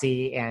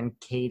Stassi and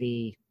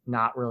Katie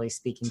not really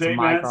speaking to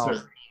my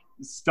girl?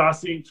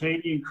 Stassi and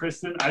Katie and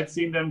Kristen, I've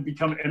seen them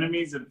become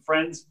enemies and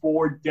friends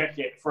for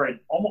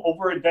almost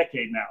over a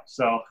decade now.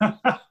 So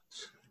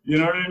you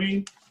know what I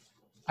mean?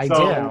 I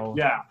do.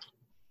 Yeah.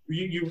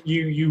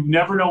 You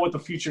never know what the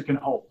future can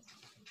hold.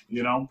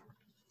 You know?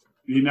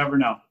 You never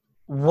know.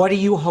 What do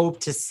you hope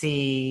to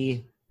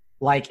see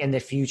like in the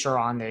future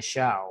on this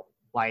show?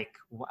 Like,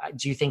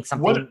 do you think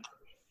something?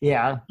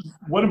 Yeah.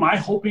 What am I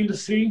hoping to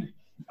see?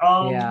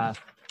 Yeah.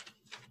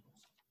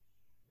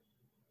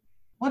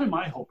 What am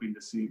I hoping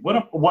to see?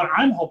 What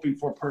I'm hoping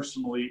for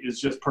personally is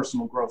just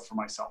personal growth for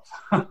myself.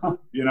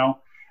 You know,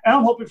 and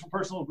I'm hoping for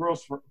personal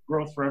growth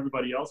for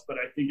everybody else. But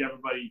I think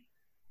everybody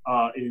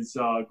is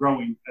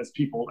growing as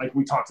people, like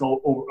we talked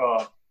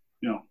over,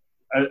 you know,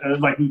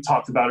 like we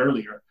talked about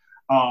earlier.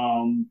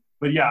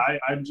 But yeah,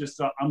 I'm just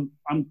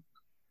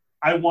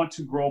I want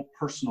to grow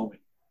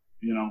personally.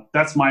 You know,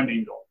 that's my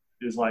main goal.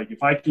 Is like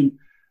if I can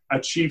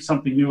achieve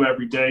something new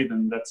every day,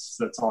 then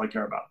that's all I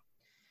care about.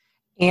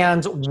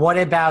 And what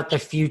about the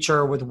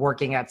future with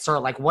working at SUR?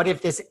 Like, what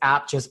if this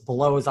app just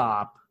blows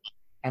up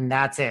and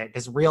that's it?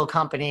 This real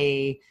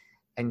company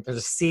and there's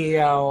a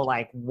CEO.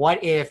 Like,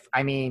 what if?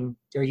 I mean,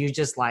 are you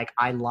just like,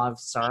 I love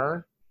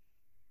SUR?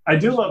 I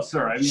do love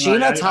SUR. I mean,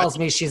 Sheena tells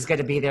me she's going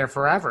to be there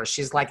forever.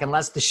 She's like,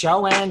 unless the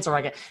show ends,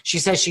 or she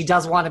says she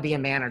does want to be a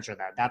manager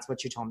there. That's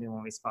what you told me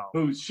when we spoke.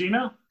 Who's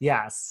Sheena?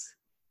 Yes.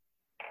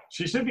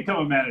 She should become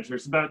a manager.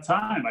 It's about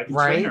time. I can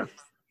train her.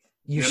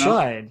 You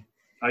should. Know?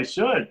 I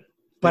should.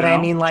 But I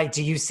mean, like,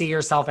 do you see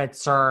yourself at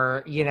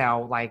SUR, you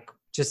know, like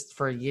just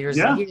for years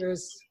and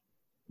years?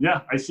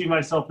 Yeah, I see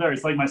myself there.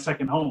 It's like my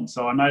second home.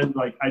 So I'm not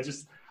like,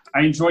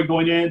 I enjoy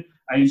going in.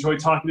 I enjoy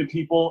talking to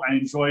people. I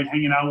enjoy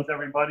hanging out with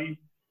everybody.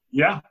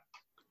 Yeah.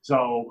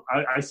 So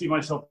I see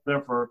myself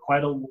there for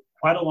quite a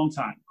long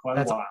time,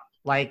 a while.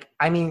 Like,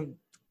 I mean,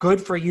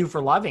 good for you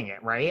for loving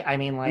it, right? I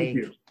mean, like, thank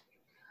you.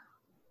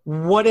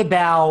 What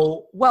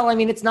about, well, I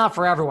mean, it's not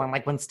for everyone.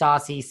 Like when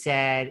Stassi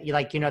said,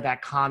 like, you know,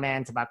 that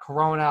comment about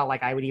Corona,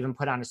 like I would even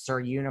put on a SUR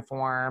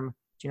uniform.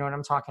 Do you know what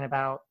I'm talking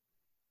about?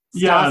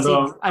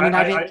 Stassi,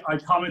 yeah. I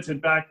commented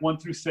back 1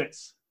 through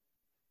 6.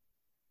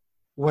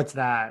 What's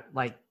that?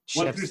 Like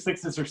 1 through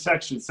 6 is her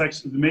section.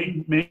 The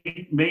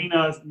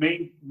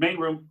main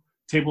room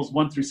tables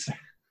 1 through 6.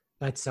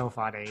 That's so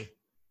funny.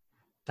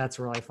 That's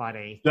really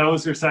funny. That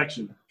was her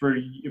section for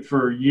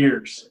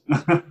years.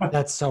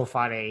 That's so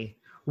funny.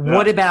 Yeah.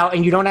 What about,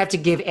 and you don't have to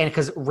give any,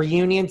 because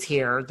reunions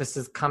here, this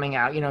is coming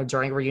out, you know,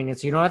 during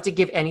reunions, so you don't have to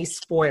give any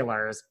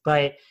spoilers,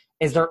 but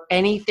is there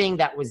anything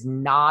that was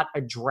not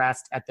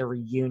addressed at the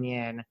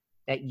reunion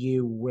that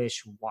you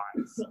wish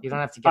was? You don't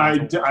have to give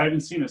I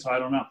haven't seen it, so I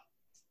don't know.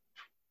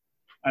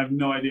 I have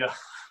no idea.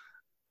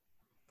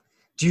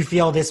 Do you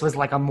feel this was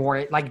like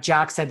like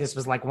Jack said, this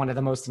was like one of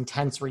the most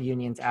intense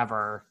reunions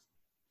ever?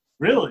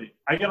 Really?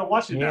 I got to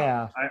watch it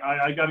now. Yeah.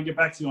 I got to get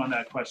back to you on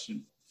that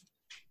question.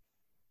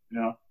 You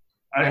know?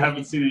 I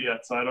haven't seen it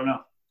yet, so I don't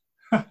know.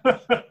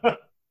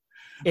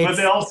 But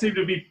they all seem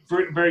to be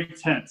very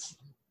tense.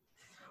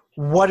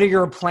 What are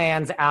your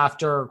plans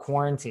after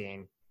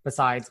quarantine,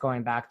 besides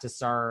going back to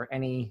SUR?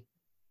 I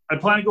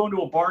plan to go into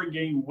a bar and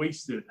getting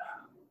wasted.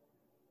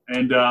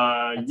 And,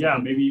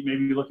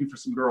 maybe looking for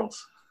some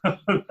girls.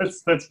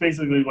 That's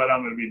basically what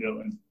I'm going to be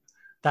doing.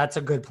 That's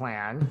a good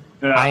plan.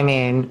 Yeah, I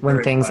mean,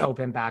 when things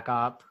open back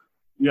up.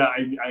 Yeah,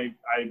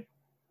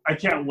 I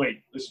can't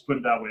wait. Let's just put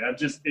it that way.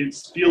 It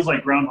feels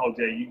like Groundhog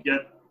Day. You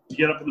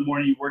get up in the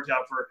morning, you work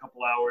out for a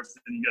couple hours,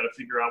 then you got to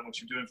figure out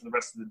what you're doing for the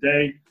rest of the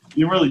day.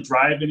 You don't really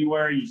drive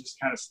anywhere. You just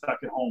kind of stuck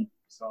at home.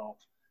 So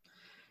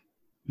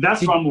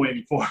that's what I'm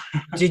waiting for.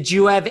 Did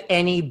you have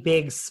any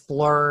big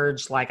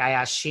splurge? Like I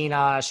asked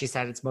Sheena, she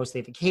said it's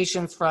mostly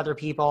vacations for other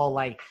people.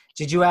 Like,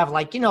 did you have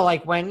like, you know,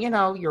 like when, you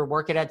know, you're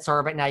working at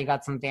SUR, but now you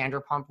got some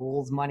Vanderpump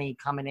Rules money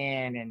coming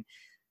in, and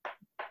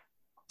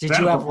did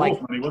you have like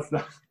money? What's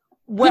that?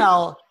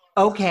 Well,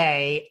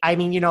 okay. I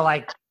mean, you know,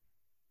 like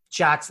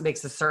Jax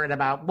makes a certain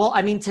amount. Well,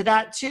 I mean, to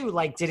that too,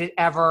 like, did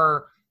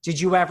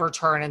you ever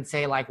turn and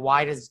say like,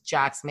 why does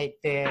Jax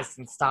make this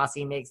and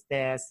Stassi makes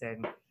this?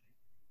 And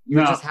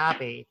you're just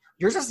happy.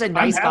 You're just a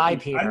nice guy,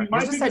 Peter. I mean,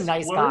 you're just a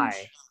nice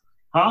guy.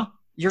 Huh?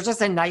 You're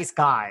just a nice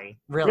guy,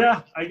 really.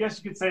 Yeah, I guess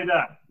you could say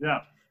that. Yeah.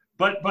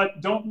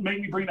 But don't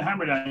make me bring the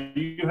hammer down.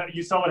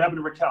 You saw what happened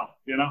to Raquel,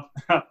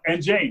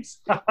 and James.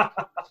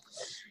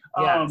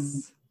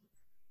 Yes.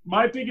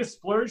 My biggest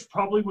splurge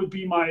probably would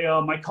be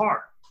my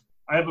car.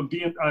 I have a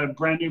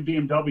brand new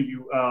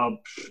BMW.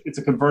 It's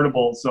a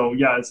convertible, so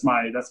yeah, that's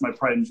my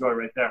pride and joy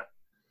right there.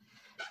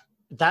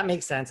 That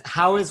makes sense.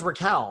 How is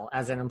Raquel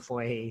as an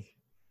employee?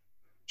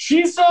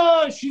 She's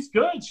good. She's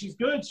good. She's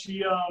good.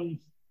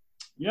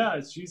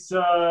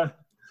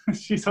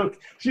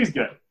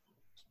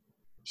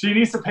 She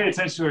needs to pay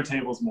attention to her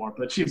tables more,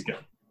 but she's good.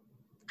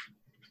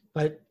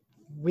 But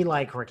we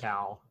like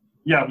Raquel.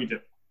 Yeah, we do.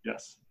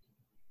 Yes.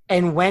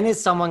 And when is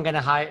someone going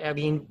to hire? I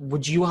mean,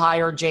 would you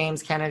hire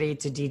James Kennedy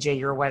to DJ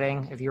your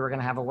wedding if you were going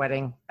to have a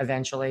wedding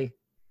eventually?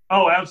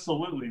 Oh,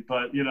 absolutely.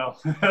 But,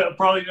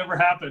 probably never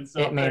happened. So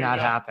it may not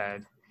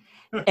happen.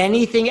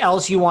 Anything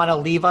else you want to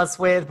leave us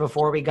with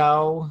before we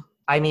go?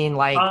 I mean,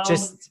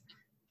 just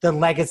the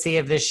legacy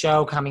of this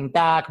show coming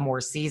back,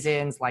 more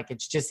seasons.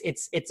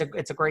 It's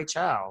a great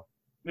show.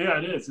 Yeah,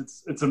 it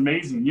is. It's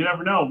amazing. You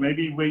never know.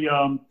 Maybe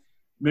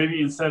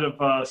maybe instead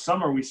of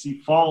summer, we see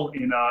fall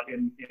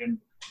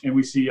and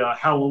we see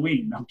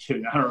Halloween. No, I'm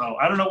kidding. I don't know.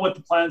 I don't know what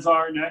the plans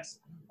are next.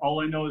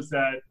 All I know is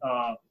that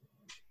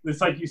it's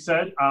like you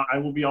said, I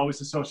will be always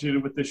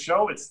associated with this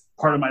show. It's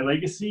part of my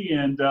legacy.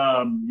 And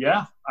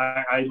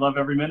I love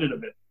every minute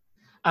of it.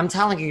 I'm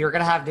telling you, you're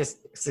going to have this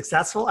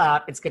successful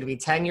app. It's going to be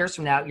 10 years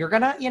from now. You're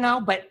going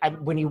to, but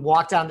when you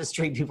walk down the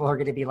street, people are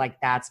going to be like,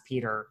 that's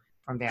Peter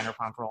from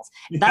Vanderpump Rules.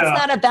 That's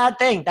not a bad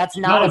thing. That's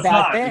not a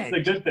bad thing.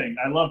 It's a good thing.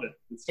 I love it.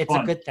 It's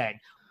fun. A good thing.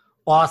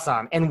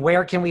 Awesome. And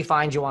where can we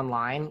find you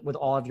online with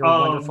all of your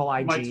wonderful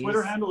IGs? My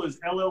Twitter handle is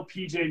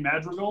LLPJ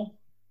Madrigal.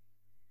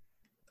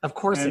 Of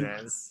course it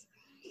is.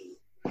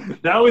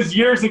 That was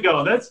years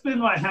ago. That's been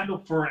my handle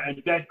for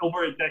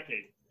over a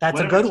decade. That's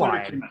a good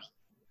one.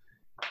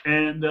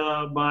 And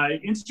my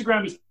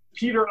Instagram is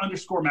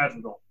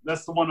Peter_Madrigal.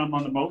 That's the one I'm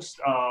on the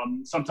most.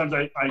 Sometimes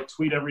I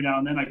tweet every now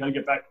and then. I got to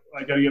get back.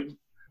 I got to get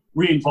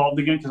re-involved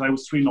again because I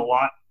was tweeting a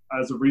lot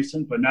as of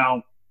recent. But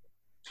now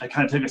I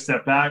kind of take a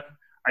step back.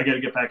 I got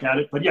to get back at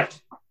it. But yeah.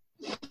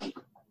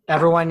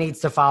 Everyone needs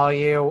to follow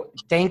you.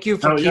 Thank you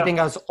for keeping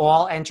us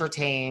all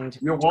entertained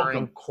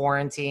during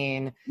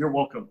quarantine. You're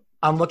welcome.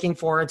 I'm looking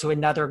forward to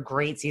another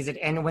great season.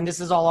 And when this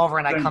is all over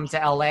and I come to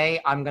LA,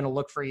 I'm going to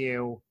look for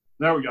you.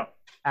 There we go.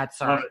 At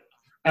CERN.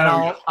 And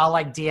I'll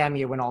DM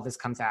you when all this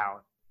comes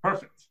out.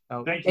 Perfect.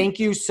 So thank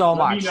you so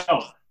much. Let me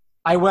know.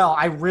 I will.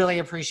 I really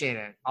appreciate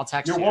it. I'll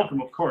text you. You're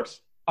welcome, of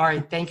course. All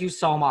right. Thank you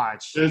so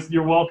much.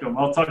 You're welcome.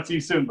 I'll talk to you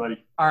soon,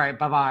 buddy. All right.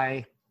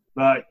 Bye-bye.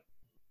 Bye.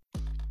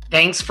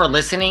 Thanks for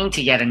listening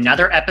to yet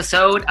another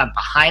episode of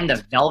Behind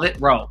the Velvet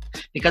Rope.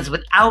 Because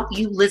without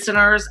you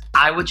listeners,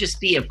 I would just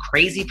be a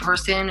crazy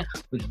person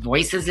with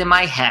voices in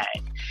my head.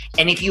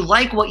 And if you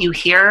like what you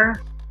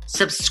hear,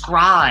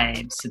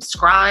 subscribe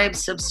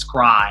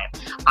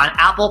on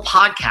Apple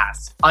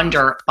Podcasts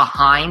under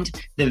Behind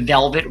the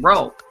Velvet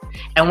Rope.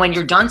 And when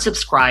you're done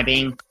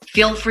subscribing,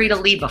 feel free to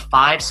leave a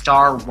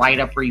 5-star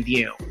write-up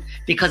review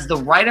because the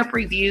write-up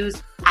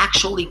reviews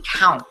actually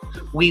count.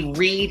 We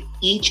read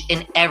each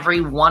and every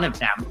one of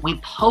them. We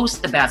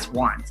post the best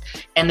ones,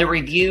 and the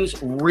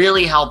reviews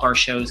really help our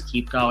shows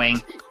keep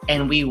going.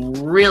 And we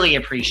really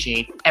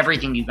appreciate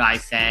everything you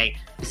guys say,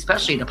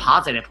 especially the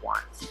positive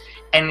ones.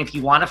 And if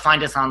you want to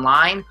find us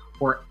online,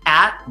 we're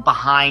at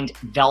Behind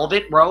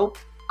Velvet Rope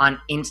on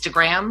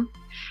Instagram.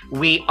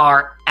 We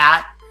are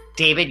at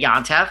David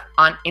Yontef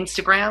on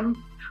Instagram.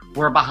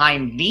 We're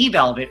Behind the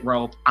Velvet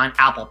Rope on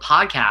Apple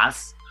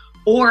Podcasts.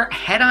 Or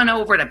head on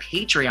over to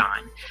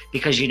Patreon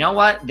because you know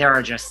what? There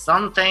are just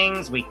some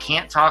things we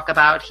can't talk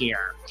about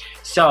here.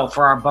 So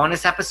for our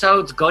bonus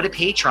episodes, go to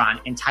Patreon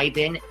and type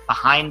in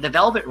Behind the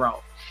Velvet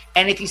Rope.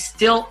 And if you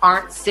still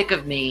aren't sick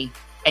of me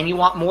and you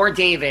want more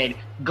David,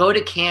 go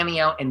to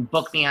Cameo and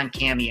book me on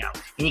Cameo.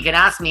 And you can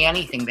ask me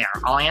anything there.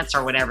 I'll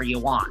answer whatever you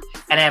want.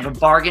 And I have a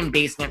bargain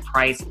basement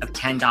price of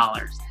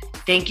 $10.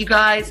 Thank you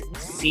guys.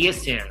 See you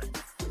soon.